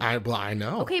 That's rude. I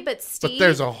know. Okay, but Steve...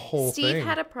 there's a whole Steve thing.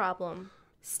 had a problem.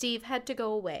 Steve had to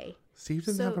go away. Steve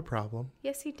didn't have a problem.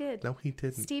 Yes, he did. No, he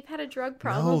didn't. Steve had a drug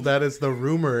problem. No, that is the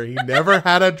rumor. He never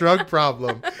had a drug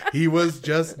problem. He was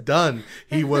just done.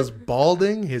 He was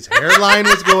balding. His hairline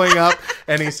was going up.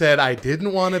 And he said, I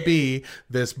didn't want to be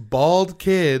this bald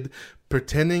kid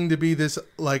pretending to be this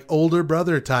like older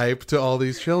brother type to all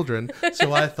these children.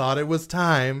 So I thought it was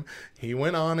time. He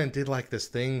went on and did like this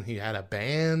thing. He had a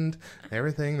band and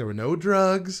everything. There were no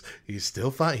drugs. He's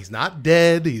still fine. He's not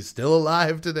dead. He's still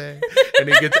alive today. And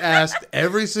he gets asked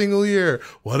every single year,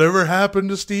 whatever happened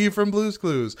to Steve from Blue's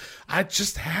Clues? I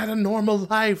just had a normal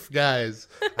life, guys.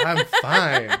 I'm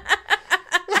fine.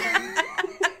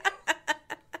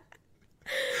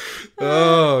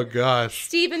 Oh, gosh.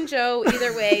 Steve and Joe,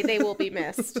 either way, they will be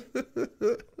missed.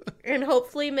 And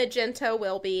hopefully Magenta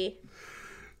will be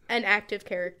an active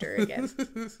character again.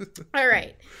 All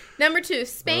right. Number 2,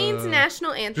 Spain's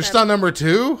national anthem. Just on number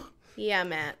 2? Yeah,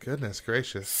 Matt. Goodness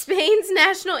gracious. Spain's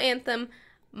national anthem,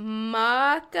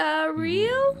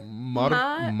 Macaril?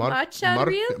 Marcha?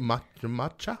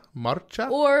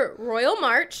 Or Royal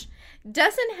March,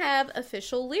 doesn't have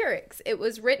official lyrics. It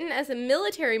was written as a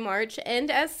military march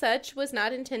and as such was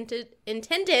not intended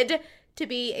to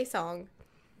be a song.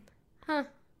 Huh.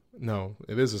 No,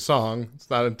 it is a song. It's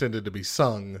not intended to be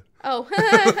sung. Oh.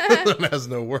 It has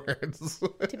no words.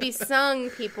 To be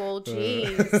sung, people.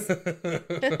 Jeez.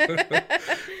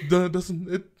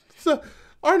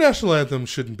 Our national anthem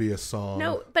shouldn't be a song.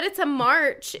 No, but it's a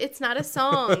march. It's not a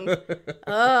song.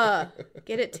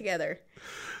 Get it together.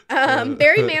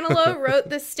 Barry Manilow wrote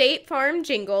the State Farm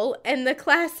jingle and the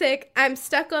classic I'm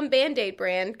Stuck on Band-Aid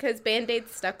brand because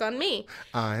Band-Aid's stuck on me.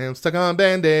 I am stuck on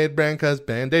Band-Aid brand because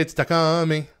Band-Aid's stuck on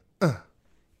me.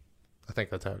 I think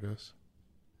that's how it goes.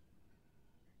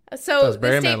 So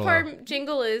the State Farm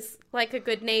jingle is like a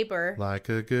good neighbor. Like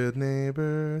a good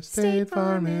neighbor, State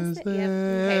Farm is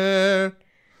there. Yep,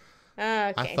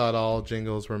 okay. I thought all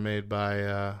jingles were made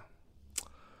by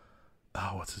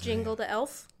Oh, what's his Jingle name? the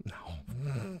Elf.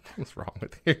 No. What's wrong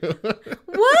with you?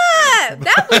 What?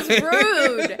 That was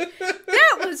rude.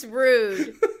 That was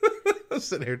rude. I'm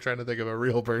sitting here trying to think of a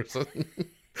real person.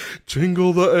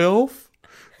 Jingle the Elf?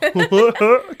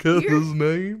 What's his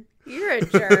name? You're a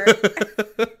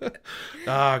jerk.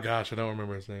 Oh, gosh, I don't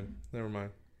remember his name. Never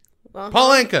mind. Well, Paul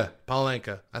Anka. Paul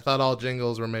Anka. I thought all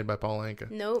jingles were made by Paul Anka.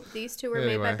 nope, these two were made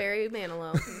Anyway. by Barry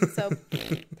Manilow. So,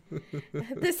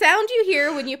 the sound you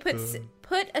hear when you put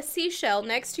a seashell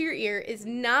next to your ear is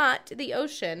not the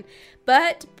ocean,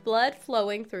 but blood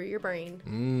flowing through your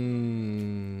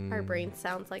brain. Our brain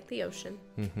sounds like the ocean.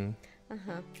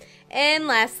 And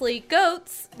lastly,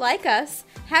 goats, like us,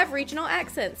 have regional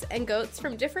accents, and goats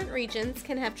from different regions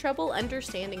can have trouble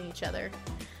understanding each other.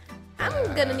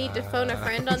 I'm gonna need to phone a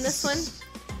friend on this one.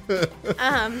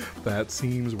 That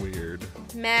seems weird.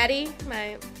 Maddie,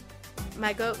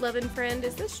 my goat-loving friend,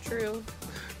 is this true?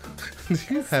 Do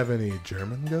you have any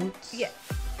German goats? Yeah.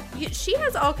 She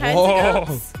has all kinds of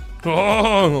goats.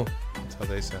 Oh! That's how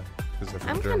they sound. 'Cause they're from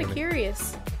I'm kind Germany. of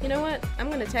curious. You know what? I'm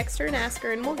going to text her and ask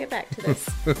her, and we'll get back to this.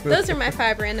 Those are my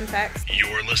 5 random facts.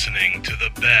 You're listening to the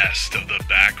best of the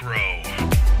back row.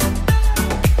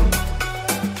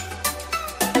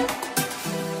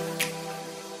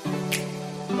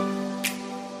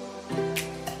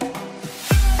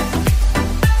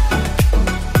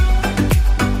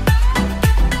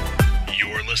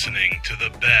 You're listening to the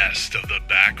best of the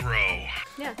back row.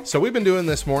 Yeah. So we've been doing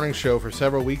this morning show for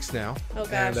several weeks now. Oh,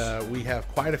 gosh. And we have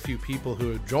quite a few people who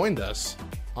have joined us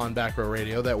on Back Row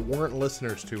Radio that weren't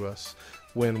listeners to us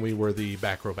when we were the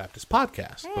Back Row Baptist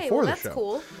podcast Hey, before well, the that's show.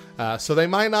 cool. So they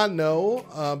might not know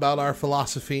about our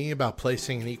philosophy about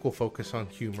placing an equal focus on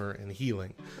humor and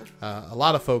healing. A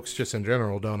lot of folks just in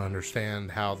general don't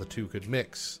understand how the two could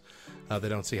mix. They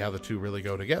don't see how the two really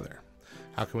go together.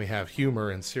 How can we have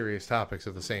humor and serious topics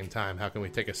at the same time? How can we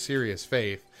take a serious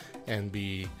faith and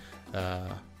be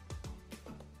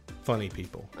funny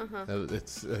people?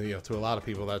 It's to a lot of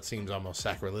people that seems almost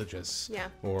sacrilegious, Yeah.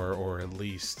 or at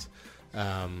least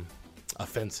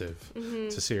offensive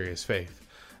to serious faith.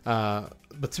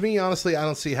 But to me, honestly, I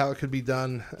don't see how it could be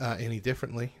done any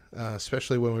differently,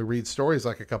 especially when we read stories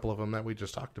like a couple of them that we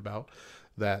just talked about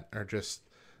that are just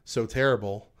so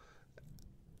terrible.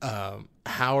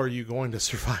 How are you going to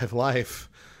survive life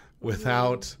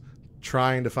without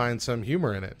trying to find some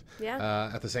humor in it?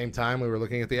 Yeah. At the same time, we were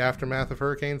looking at the aftermath of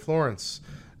Hurricane Florence.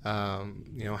 How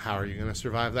are you going to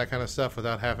survive that kind of stuff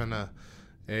without having a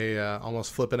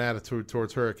almost flippant attitude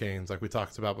towards hurricanes? Like we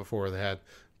talked about before, they had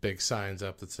big signs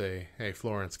up that say, "Hey,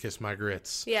 Florence, kiss my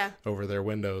grits," Yeah. over their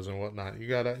windows and whatnot.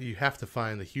 You have to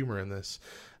find the humor in this.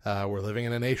 We're living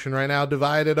in a nation right now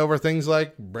divided over things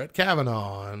like Brett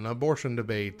Kavanaugh and abortion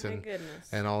debate My goodness.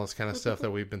 and all this kind of stuff that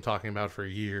we've been talking about for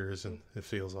years, and it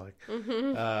feels like.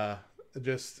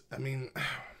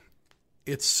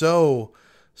 It's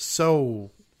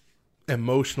so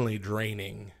emotionally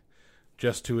draining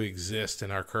just to exist in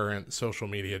our current social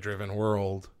media driven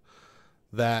world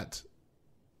that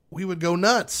we would go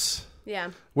nuts.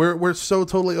 Yeah. We're so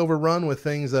totally overrun with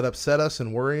things that upset us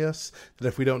and worry us that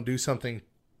if we don't do something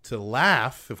to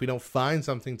laugh, if we don't find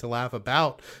something to laugh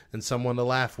about and someone to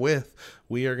laugh with,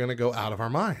 we are going to go out of our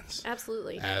minds.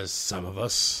 Absolutely. As some of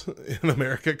us in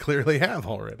America clearly have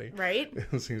already. Right?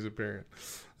 It seems apparent.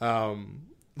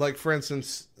 Like, for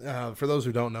instance, for those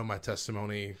who don't know my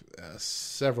testimony,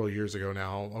 several years ago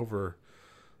now,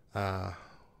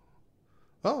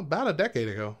 about a decade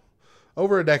ago.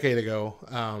 Over a decade ago,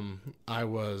 I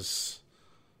was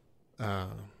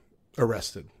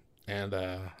arrested, and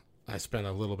I spent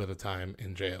a little bit of time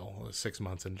in jail, 6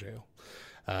 months in jail.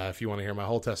 If you want to hear my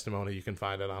whole testimony, you can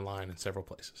find it online in several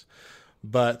places.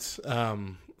 But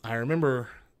I remember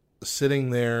sitting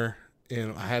there,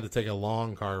 and I had to take a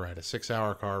long car ride, a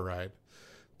 6-hour car ride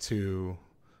to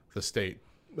the state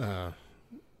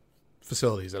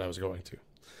facilities that I was going to.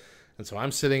 And so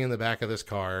I'm sitting in the back of this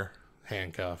car,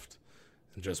 handcuffed,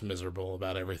 and just miserable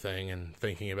about everything and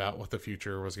thinking about what the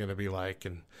future was going to be like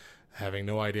and having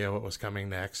no idea what was coming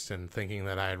next and thinking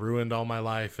that I had ruined all my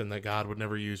life and that God would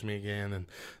never use me again and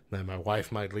that my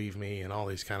wife might leave me and all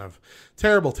these kind of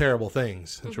terrible, terrible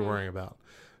things that you're worrying about.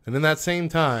 And in that same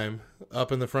time,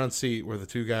 up in the front seat were the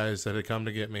two guys that had come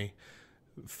to get me,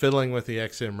 fiddling with the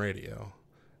XM radio,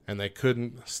 and they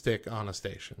couldn't stick on a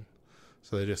station.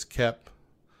 So they just kept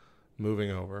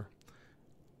moving over.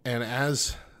 And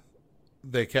as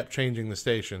they kept changing the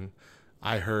station,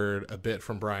 I heard a bit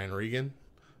from Brian Regan,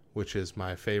 which is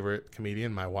my favorite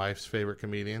comedian, my wife's favorite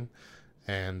comedian.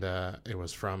 And it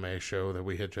was from a show that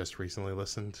we had just recently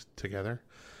listened together.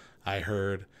 I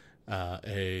heard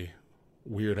a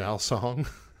Weird Al song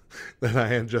that I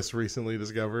had just recently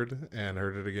discovered and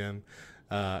heard it again.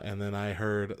 And then I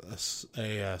heard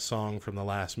a song from the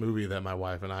last movie that my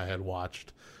wife and I had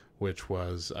watched, which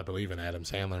was, I believe, an Adam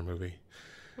Sandler movie.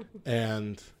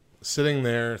 And sitting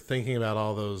there thinking about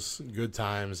all those good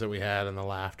times that we had and the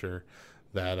laughter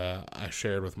that I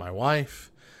shared with my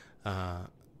wife,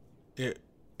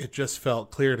 it just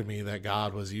felt clear to me that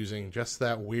God was using just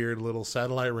that weird little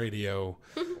satellite radio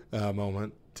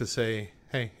moment to say,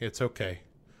 hey, it's okay.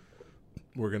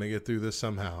 We're going to get through this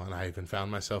somehow. And I even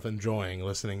found myself enjoying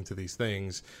listening to these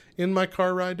things in my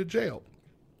car ride to jail.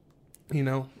 You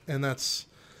know, and that's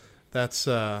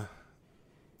how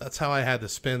I had to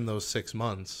spend those 6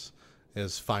 months,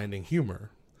 is finding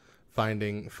humor,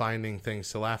 finding things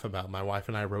to laugh about. My wife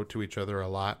and I wrote to each other a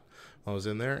lot while I was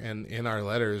in there, and in our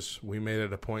letters, we made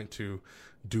it a point to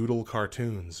doodle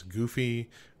cartoons, goofy,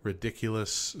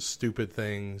 ridiculous, stupid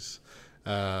things.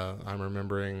 I'm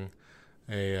remembering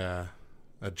a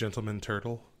gentleman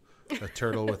turtle, a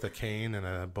turtle with a cane and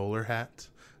a bowler hat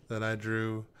that I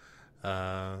drew.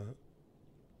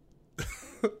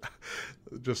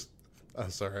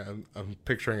 Sorry, I'm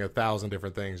picturing 1,000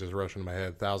 different things just rushing in my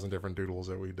head, 1,000 different doodles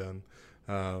that we've done.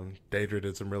 Deidre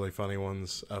did some really funny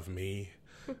ones of me.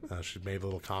 She made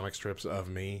little comic strips of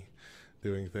me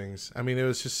doing things. I mean, it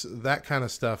was just that kind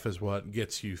of stuff is what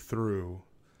gets you through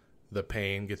the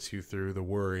pain, gets you through the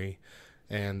worry,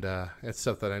 and it's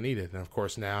stuff that I needed. And of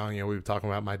course now, we were talking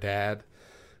about my dad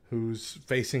who's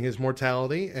facing his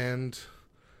mortality, and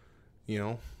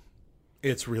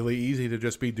it's really easy to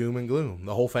just be doom and gloom.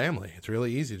 The whole family. It's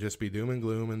really easy to just be doom and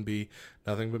gloom and be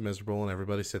nothing but miserable, and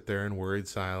everybody sit there in worried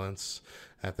silence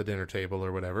at the dinner table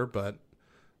or whatever. But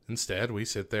instead, we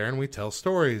sit there and we tell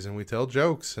stories and we tell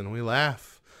jokes and we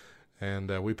laugh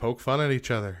and we poke fun at each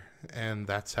other. And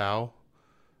that's how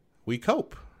we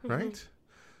cope, right?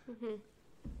 Mm-hmm.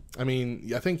 I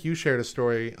mean, I think you shared a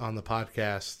story on the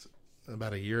podcast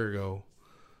about a year ago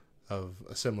of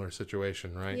a similar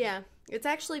situation, right? Yeah. It's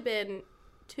actually been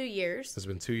 2 years. It's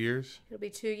been 2 years? It'll be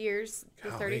 2 years, the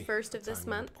 31st of this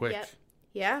month. Quick.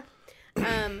 Yep.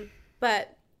 Yeah.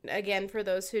 But again, for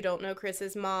those who don't know,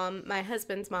 Chris's mom, my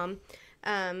husband's mom,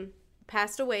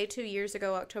 passed away 2 years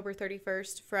ago, October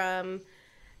 31st, from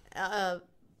a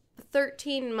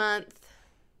 13-month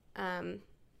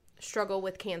struggle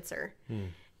with cancer.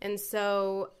 And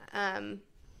so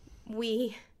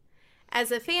we,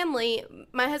 as a family,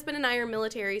 my husband and I are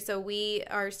military, so we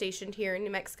are stationed here in New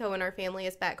Mexico, and our family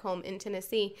is back home in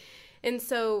Tennessee. And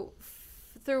so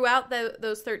throughout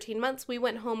those 13 months, we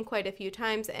went home quite a few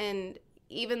times, and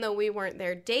even though we weren't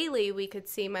there daily, we could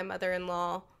see my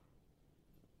mother-in-law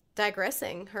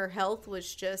digressing. Her health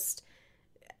was just,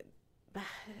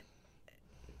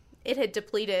 it had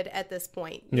depleted at this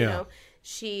point. You know,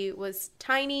 she was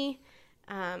tiny,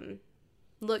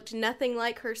 looked nothing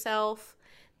like herself.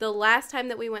 The last time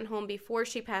that we went home before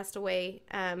she passed away,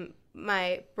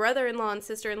 my brother-in-law and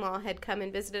sister-in-law had come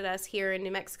and visited us here in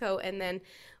New Mexico, and then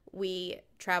we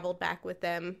traveled back with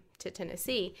them to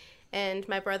Tennessee. And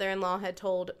my brother-in-law had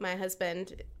told my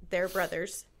husband, they're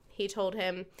brothers, he told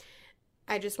him,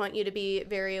 I just want you to be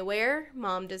very aware.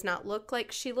 Mom does not look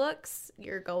like she looks.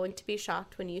 You're going to be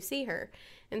shocked when you see her.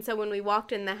 And so when we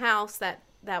walked in the house that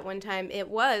one time, it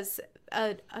was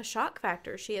a shock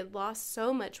factor. She had lost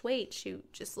so much weight. She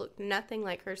just looked nothing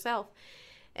like herself.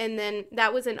 And then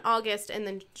that was in August, and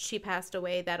then she passed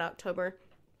away that October.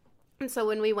 And so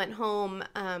when we went home,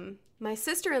 my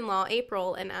sister-in-law,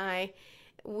 April, and I,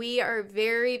 we are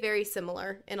very, very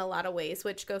similar in a lot of ways,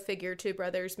 which go figure, two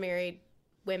brothers, married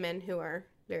women who are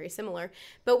very similar.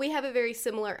 But we have a very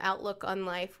similar outlook on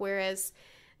life, whereas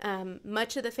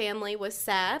much of the family was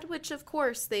sad, which of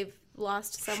course they've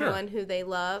lost someone who they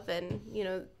love. And,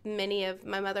 many of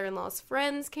my mother-in-law's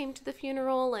friends came to the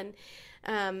funeral.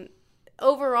 And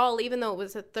overall, even though it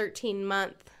was a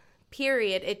 13-month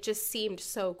period, it just seemed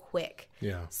so quick,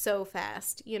 so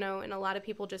fast, and a lot of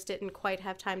people just didn't quite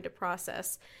have time to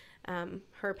process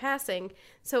her passing.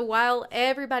 So while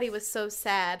everybody was so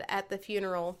sad at the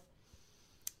funeral,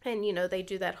 and they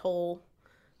do that whole,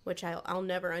 which I'll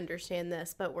never understand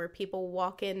this, but where people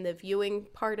walk in, the viewing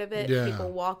part of it,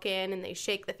 people walk in and they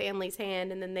shake the family's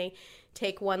hand, and then they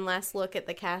take one last look at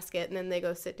the casket, and then they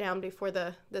go sit down before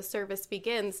the service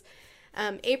begins.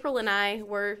 April and I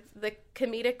were the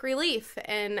comedic relief,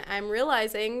 and I'm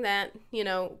realizing that,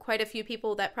 quite a few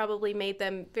people, that probably made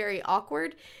them very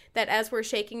awkward, that as we're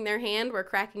shaking their hand, we're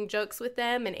cracking jokes with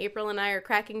them, and April and I are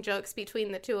cracking jokes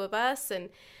between the two of us. And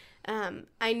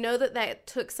I know that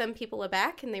took some people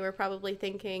aback, and they were probably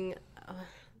thinking,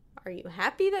 are you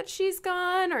happy that she's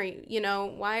gone? Or,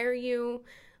 why are you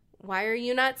why are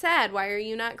you not sad? Why are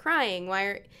you not crying?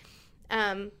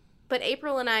 But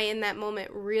April and I in that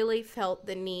moment really felt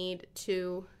the need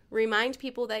to remind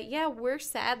people that, yeah, we're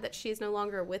sad that she's no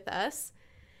longer with us.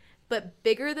 But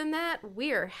bigger than that,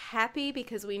 we are happy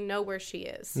because we know where she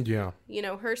is. Yeah. You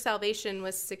know, her salvation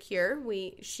was secure.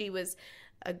 She was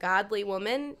a godly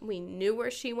woman. We knew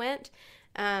where she went.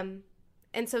 And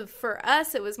so for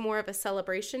us, it was more of a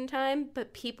celebration time,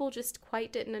 but people just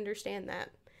quite didn't understand that.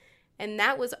 And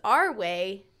that was our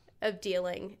way of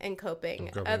dealing and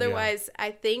coping. Otherwise, yeah.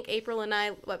 I think April and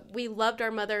I, we loved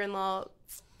our mother-in-law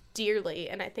dearly,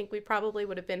 and I think we probably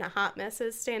would have been a hot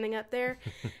messes standing up there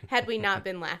had we not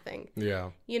been laughing. Yeah.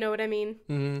 You know what I mean?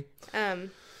 Mm-hmm.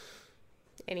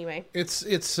 Anyway.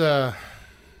 I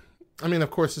mean,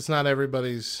 of course, it's not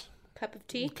everybody's cup of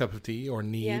tea or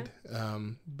need. Yeah.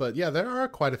 But yeah, there are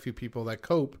quite a few people that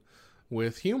cope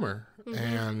with humor. Mm-hmm.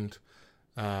 And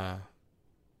I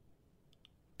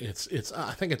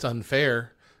think it's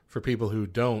unfair for people who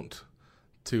don't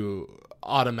to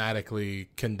automatically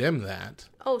condemn that.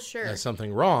 Oh, sure. As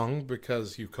something wrong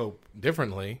because you cope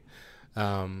differently.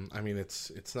 I mean,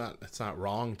 it's not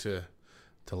wrong to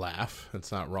laugh.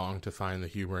 It's not wrong to find the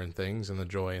humor in things and the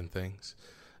joy in things.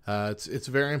 It's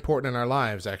very important in our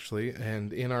lives, actually,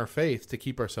 and in our faith to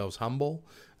keep ourselves humble,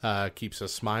 keeps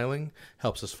us smiling,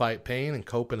 helps us fight pain and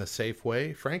cope in a safe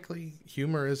way. Frankly,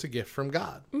 humor is a gift from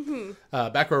God.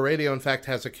 Mm-hmm. Back Row Radio, in fact,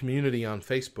 has a community on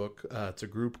Facebook. It's a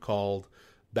group called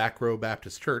Back Row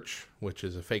Baptist Church, which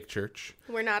is a fake church.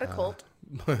 We're not a cult.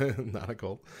 Not a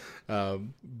cult.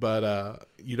 But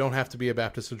you don't have to be a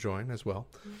Baptist to join as well.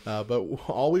 But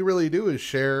all we really do is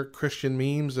share Christian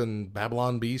memes and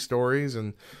Babylon Bee stories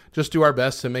and just do our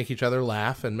best to make each other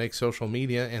laugh and make social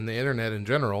media and the internet in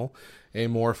general a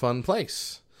more fun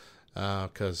place.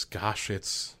 Because, gosh,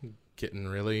 it's getting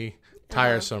really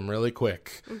tiresome really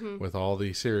quick with all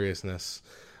the seriousness.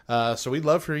 So we'd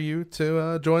love for you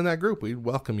to join that group. We'd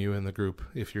welcome you in the group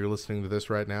if you're listening to this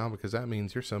right now, because that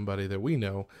means you're somebody that we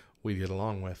know we get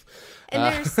along with.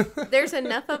 And there's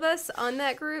enough of us on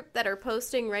that group that are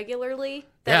posting regularly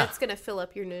that it's going to fill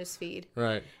up your news feed.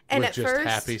 Right. And with at just first,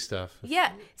 happy stuff.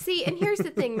 Yeah. See, and here's the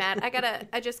thing, Matt.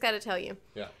 I just got to tell you.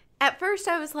 Yeah. At first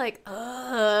I was like,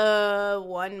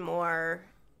 one more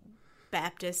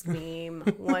Baptist meme,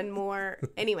 one more.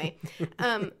 Anyway,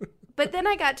 but then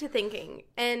I got to thinking,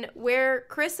 and where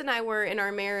Chris and I were in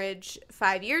our marriage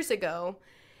 5 years ago,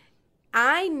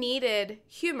 I needed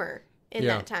humor in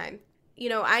that time. You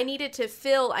know, I needed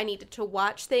to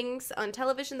watch things on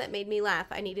television that made me laugh.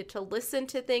 I needed to listen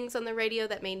to things on the radio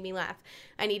that made me laugh.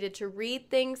 I needed to read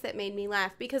things that made me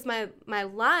laugh because my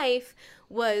life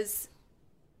was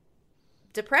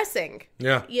depressing.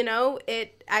 Yeah. You know,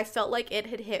 I felt like it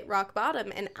had hit rock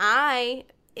bottom, and I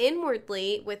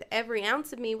inwardly, with every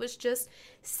ounce of me, was just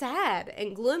sad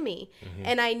and gloomy. Mm-hmm.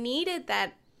 And I needed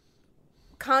that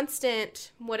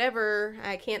constant, whatever,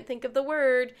 I can't think of the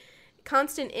word,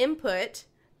 constant input,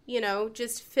 you know,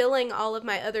 just filling all of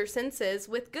my other senses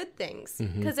with good things.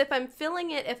 Because if I'm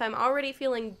already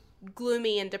feeling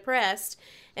gloomy and depressed,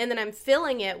 and then I'm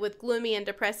filling it with gloomy and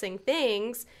depressing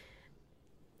things,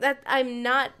 that I'm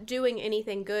not doing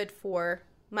anything good for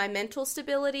my mental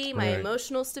stability, my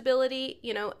emotional stability,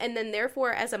 you know, and then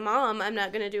therefore as a mom, I'm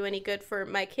not going to do any good for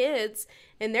my kids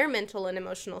and their mental and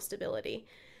emotional stability.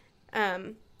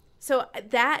 So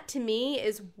that to me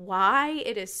is why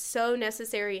it is so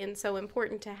necessary and so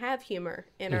important to have humor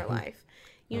in our life.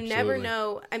 You Absolutely. Never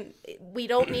know. We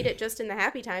don't need it just in the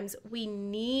happy times. We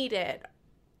need it.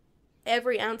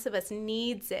 Every ounce of us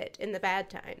needs it in the bad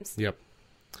times. Yep.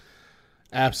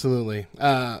 Absolutely.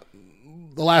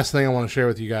 The last thing I want to share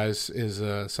with you guys is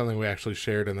something we actually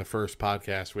shared in the first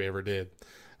podcast we ever did.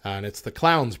 And it's the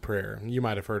Clown's Prayer. You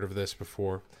might have heard of this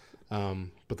before.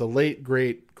 But the late,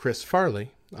 great Chris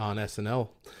Farley on SNL,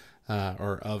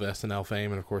 or of SNL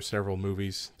fame, and of course several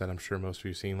movies that I'm sure most of you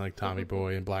have seen, like Tommy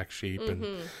Boy and Black Sheep. And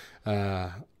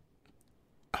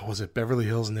was it Beverly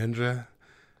Hills Ninja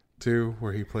too,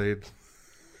 where he played?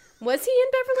 Was he in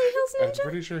Beverly Hills Ninja? I'm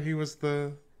pretty sure he was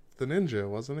the ninja,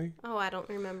 wasn't he? Oh, I don't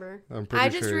remember. I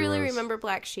just really remember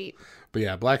Black Sheep. But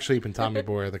yeah, Black Sheep and Tommy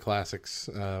Boy are the classics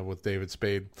with David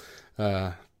Spade.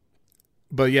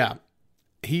 But yeah,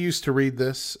 he used to read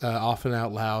this often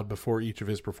out loud before each of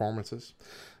his performances.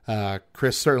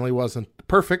 Chris certainly wasn't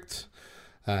perfect.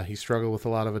 He struggled with a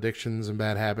lot of addictions and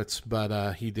bad habits,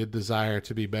 but he did desire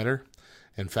to be better.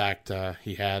 In fact,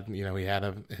 he had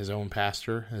his own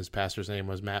pastor. His pastor's name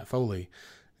was Matt Foley.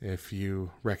 If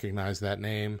you recognize that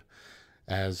name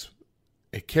as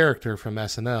a character from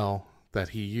SNL that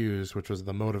he used, which was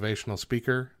the motivational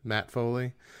speaker, Matt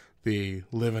Foley, the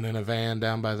living in a van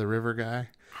down by the river guy.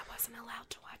 I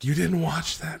You didn't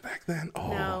watch that back then? Oh,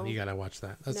 No. You gotta watch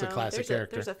that. That's No, a classic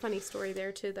character. There's a funny story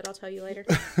there, too, that I'll tell you later.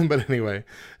 But anyway,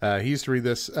 he used to read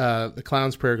this. The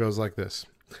clown's prayer goes like this.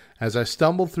 As I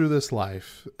stumble through this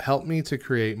life, help me to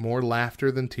create more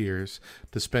laughter than tears,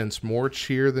 dispense more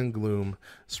cheer than gloom,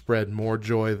 spread more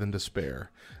joy than despair.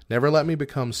 Never let me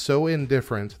become so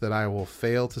indifferent that I will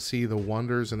fail to see the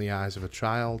wonders in the eyes of a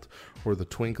child or the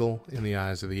twinkle in the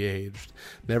eyes of the aged.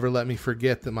 Never let me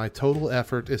forget that my total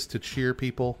effort is to cheer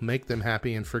people, make them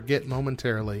happy, and forget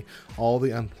momentarily all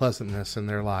the unpleasantness in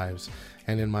their lives.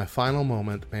 And in my final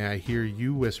moment, may I hear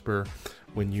you whisper,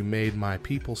 when you made my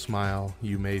people smile,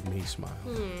 you made me smile.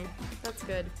 That's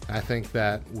good. I think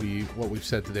that what we've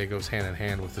said today goes hand in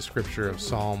hand with the scripture of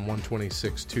Psalm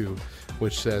 126:2,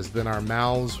 which says, Then our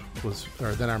mouth was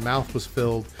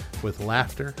filled with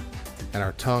laughter, and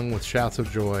our tongue with shouts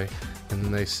of joy. And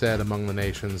then they said among the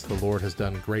nations, the Lord has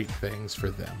done great things for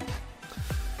them.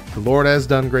 The Lord has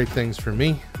done great things for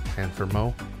me and for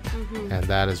Mo, and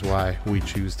that is why we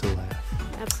choose to laugh.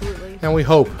 Absolutely. And we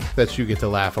hope that you get to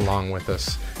laugh along with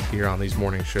us here on these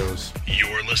morning shows.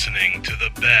 You're listening to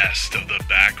the best of the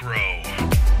back row.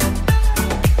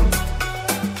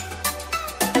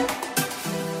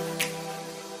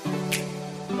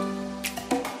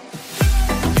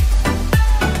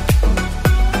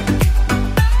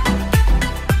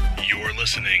 You're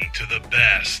listening to the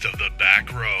best of the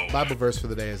back row. Bible verse for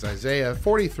the day is Isaiah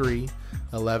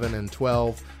 43:11 and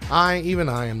 12. Even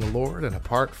I am the Lord, and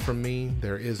apart from me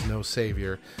there is no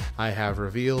Savior. I have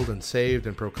revealed and saved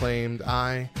and proclaimed,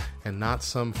 I, and not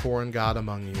some foreign God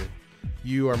among you.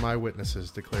 You are my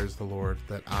witnesses, declares the Lord,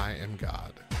 that I am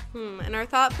God. And our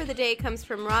thought for the day comes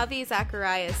from Ravi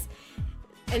Zacharias.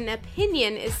 An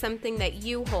opinion is something that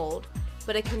you hold,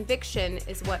 but a conviction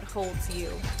is what holds you.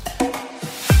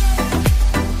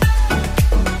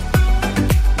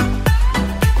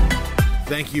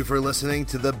 Thank you for listening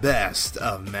to the best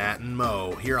of Matt and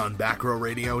Mo here on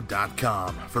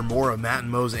BackRowRadio.com. For more of Matt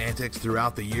and Mo's antics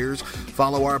throughout the years,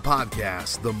 follow our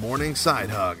podcast, The Morning Side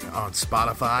Hug, on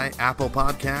Spotify, Apple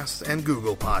Podcasts, and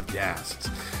Google Podcasts.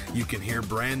 You can hear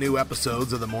brand new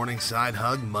episodes of The Morning Side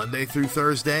Hug Monday through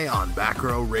Thursday on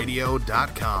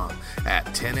BackRowRadio.com at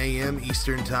 10 a.m.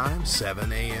 Eastern Time,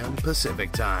 7 a.m.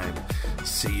 Pacific Time.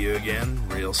 See you again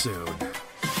real soon.